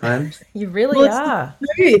a few times. You really are.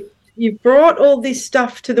 It's the truth. You've brought all this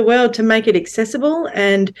stuff to the world to make it accessible,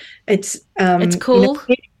 and it's cool.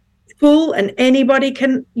 It's cool, and anybody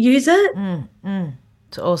can use it.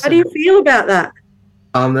 It's awesome. How do you feel about that?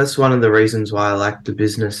 That's one of the reasons why I like the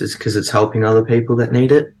business, is because it's helping other people that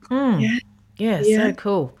need it. Yeah, so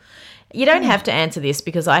cool. You don't have to answer this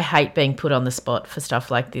because I hate being put on the spot for stuff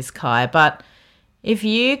like this, Kai, but if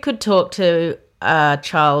you could talk to a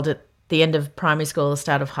child at the end of primary school or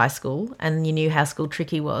start of high school and you knew how school school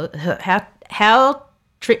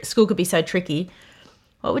could be so tricky,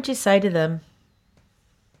 what would you say to them?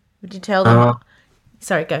 Would you tell them?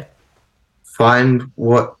 Sorry, go. Find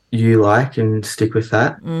what you like and stick with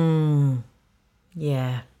that.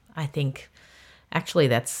 Yeah, I think actually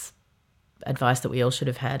that's advice that we all should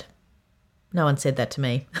have had. No one said that to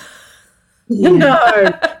me. No.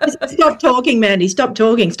 Stop talking, Mandy. Stop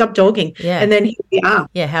talking. Yeah. And then here we are.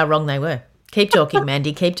 Yeah, how wrong they were. Keep talking,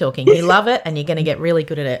 Mandy. Keep talking. You love it and you're going to get really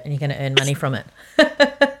good at it and you're going to earn money from it.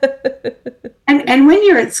 And when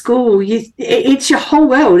you're at school, it's your whole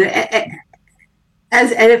world. And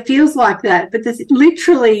it feels like that. But there's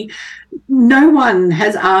literally no one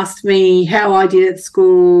has asked me how I did at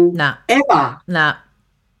school. Nah. Ever. Nah.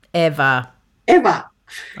 Ever.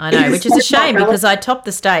 I know, It's which is a shame not because I topped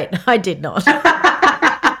the state. I did not. So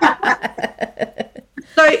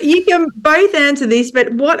you can both answer this,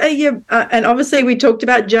 but what are your and obviously we talked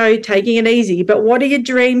about Joe taking it easy, but what are your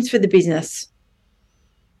dreams for the business?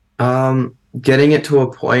 Getting it to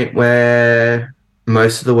a point where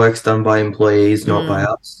most of the work's done by employees, not by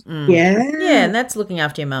us. Yeah, and that's looking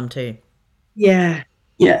after your mum too. Yeah.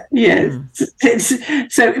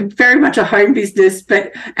 It's so very much a home business,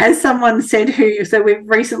 but as someone said so we've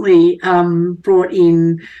recently brought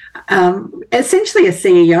in essentially a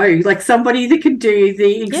CEO, like somebody that could do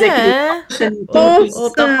the executive function.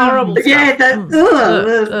 Or the horrible stuff.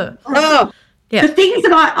 The things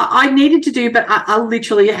that I needed to do, but I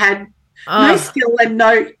literally had no skill and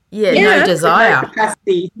no desire, no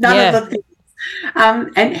capacity, none of the things.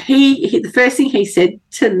 And he the first thing he said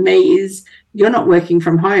to me is, "You're not working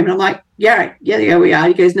from home." And I'm like, yeah, we are.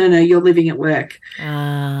 He goes, no, you're living at work.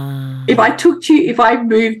 If I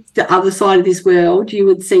moved the other side of this world, you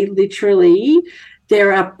would see literally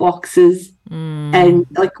there are boxes and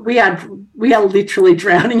like we are literally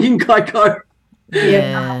drowning in Kaiko.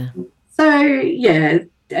 Yeah.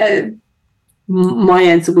 My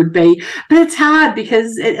answer would be, but it's hard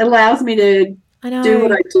because it allows me to do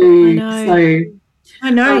what I do. I know. So I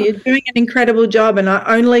know you're doing an incredible job, and I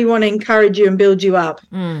only want to encourage you and build you up.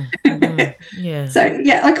 Yeah. So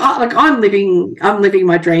I'm living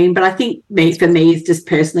my dream, but I think for me, it's just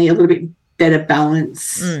personally a little bit better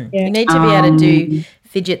balance. You need to be able to do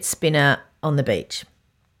fidget spinner on the beach.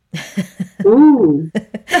 Ooh.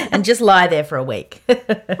 And just lie there for a week. We are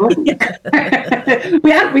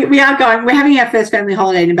going. We're having our first family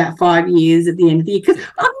holiday in about 5 years at the end of the year because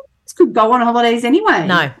could go on holidays anyway.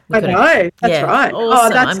 No, I know. That's right.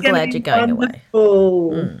 Awesome. I'm glad you're going away.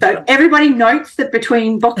 So everybody notes that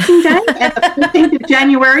between Boxing Day and the 15th of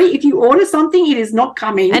January, if you order something, it is not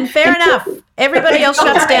coming. And fair enough. Everybody else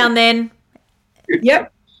shuts down then.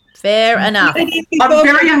 Yep. Fair enough. I'm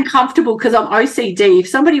very uncomfortable because I'm OCD. If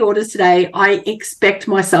somebody orders today, I expect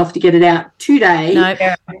myself to get it out today. No.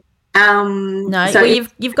 No. So well,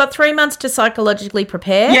 you've got 3 months to psychologically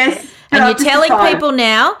prepare. Yes. And you're telling people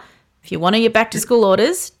now, if you want your back to school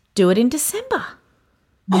orders, do it in December.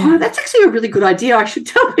 Oh, that's actually a really good idea. I should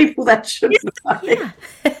tell people that, shouldn't I? Yeah.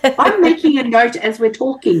 I'm making a note as we're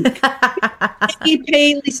talking.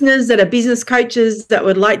 EP listeners that are business coaches that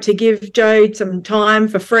would like to give Jo some time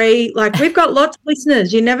for free. Like, we've got lots of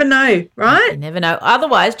listeners. You never know, right? You never know.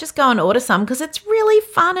 Otherwise, just go and order some because it's really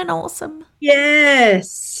fun and awesome.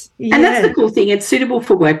 Yes. And that's the cool thing. It's suitable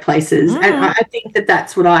for workplaces. And I think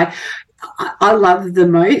that's what I love the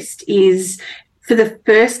most is for the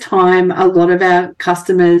first time, a lot of our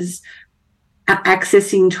customers are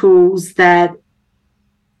accessing tools that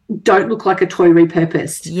don't look like a toy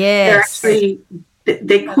repurposed. Yes.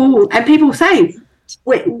 They're cool. And people say,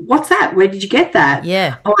 wait, what's that? Where did you get that?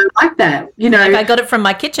 Yeah. Oh, I like that. You know, I got it from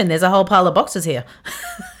my kitchen. There's a whole pile of boxes here.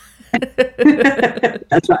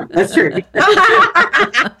 That's right. That's true.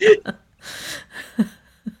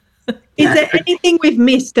 Is there anything we've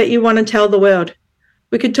missed that you want to tell the world?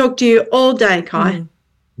 We could talk to you all day, Kai.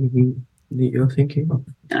 You're thinking?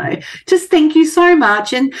 No, just thank you so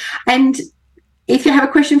much. And if you have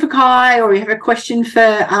a question for Kai or you have a question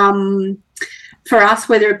for us,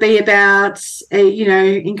 whether it be about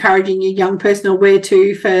encouraging a young person or where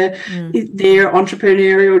to for their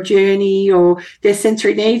entrepreneurial journey or their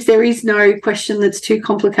sensory needs, there is no question that's too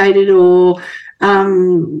complicated or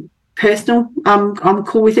personal. I'm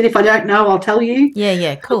cool with it. If I don't know, I'll tell you.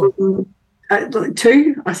 Yeah, cool.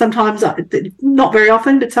 Sometimes, not very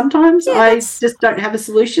often, but sometimes I just don't have a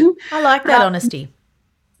solution. I like that honesty.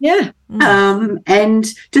 Yeah.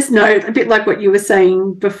 And just know, a bit like what you were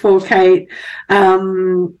saying before, Kate,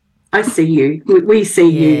 I see you. We see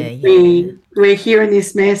you. We're here in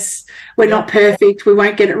this mess. We're not perfect. We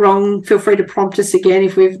won't get it wrong. Feel free to prompt us again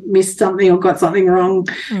if we've missed something or got something wrong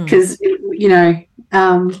because, we're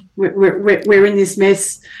in this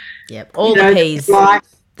mess. Yep, all the P's. Life.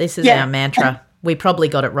 This is our mantra. We probably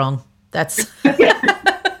got it wrong. That's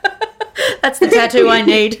that's the tattoo I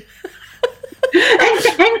need.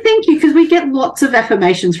 and thank you, because we get lots of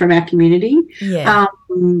affirmations from our community. Yeah.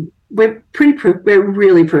 We're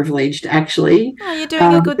really privileged, actually. Oh, you're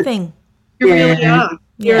doing a good thing. You really are.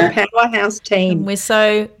 You're a powerhouse team. And we're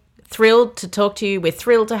so thrilled to talk to you. We're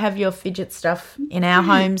thrilled to have your fidget stuff in our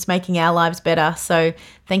homes, making our lives better. So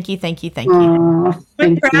thank you.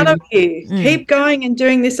 We're proud of you. Keep going and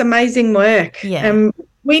doing this amazing work. Yeah.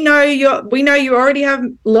 We know you already have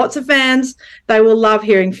lots of fans. They will love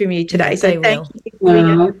hearing from you today. So thank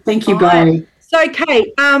you. Thank you, Bo. So,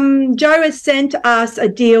 Kate, Jo has sent us a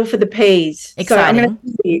deal for the peas. Exciting. So I'm going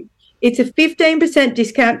to you. It's a 15%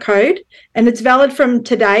 discount code, and it's valid from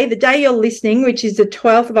today, the day you're listening, which is the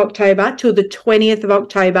 12th of October, till the 20th of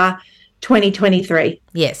October, 2023.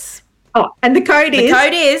 Yes. Oh, and the code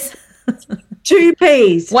is 2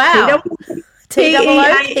 Ps. Wow.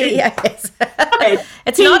 T-O-O-P-E-A-S.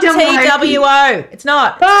 It's not T-W-O. It's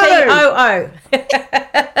not. T-O-O.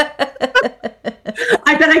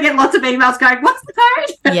 I bet I get lots of emails going, what's the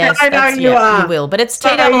code? Yes, I know you are. You will. But it's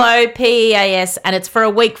T-O-O-P-E-A-S, and it's for a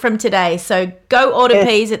week from today. So go order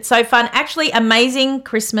peas. It's so fun. Actually, amazing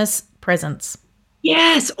Christmas presents.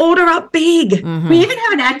 Yes, order up big. Mm-hmm. We even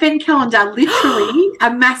have an advent calendar, literally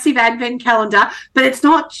a massive advent calendar, but it's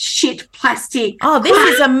not shit plastic. Oh, this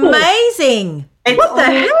is amazing. What the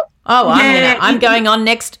hell? Oh, I'm going on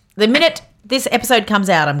next. The minute this episode comes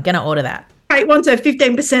out, I'm going to order that. Kate wants her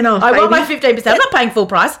 15% off. I want my 15%. I'm not paying full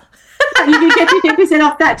price. You can get 15%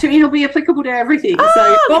 off that too. It'll be applicable to everything.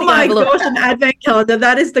 Oh my gosh, an advent calendar.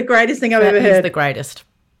 That is the greatest thing I've ever heard. That is the greatest.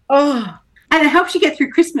 Oh. And it helps you get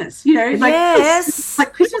through Christmas, Yes.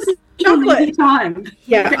 Like Christmas is chocolate time.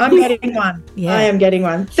 Yeah, I'm getting one. Yeah. I am getting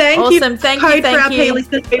one. Thank you. Awesome. Thank you. For our P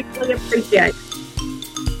listeners. We really appreciate it.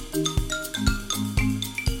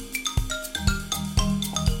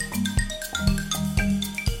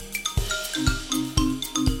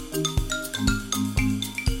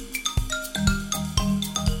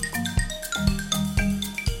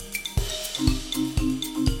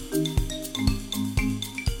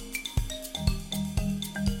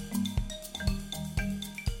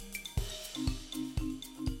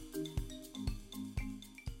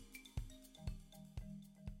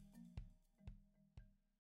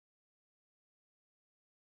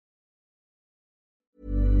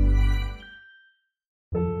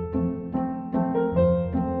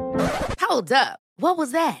 Hold up. What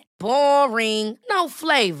was that? Boring. No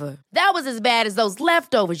flavor. That was as bad as those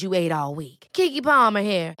leftovers you ate all week. Keke Palmer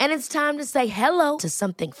here, and it's time to say hello to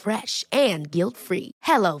something fresh and guilt-free.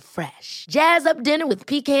 Hello Fresh. Jazz up dinner with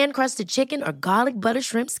pecan-crusted chicken or garlic butter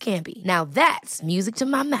shrimp scampi. Now that's music to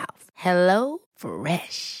my mouth. Hello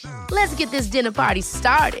Fresh. Let's get this dinner party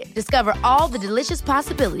started. Discover all the delicious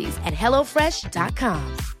possibilities at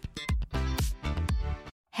hellofresh.com.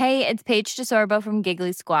 Hey, it's Paige DeSorbo from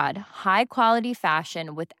Giggly Squad. High quality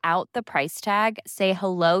fashion without the price tag. Say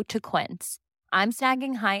hello to Quince. I'm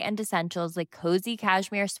snagging high-end essentials like cozy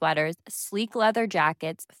cashmere sweaters, sleek leather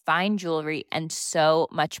jackets, fine jewelry, and so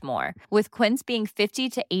much more. With Quince being 50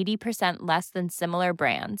 to 80% less than similar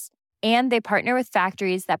brands. And they partner with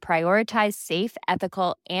factories that prioritize safe,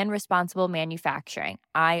 ethical, and responsible manufacturing.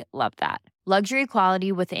 I love that. Luxury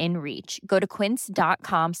quality within reach. Go to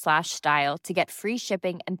quince.com/style to get free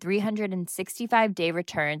shipping and 365-day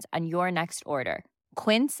returns on your next order.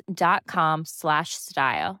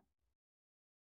 Quince.com/style.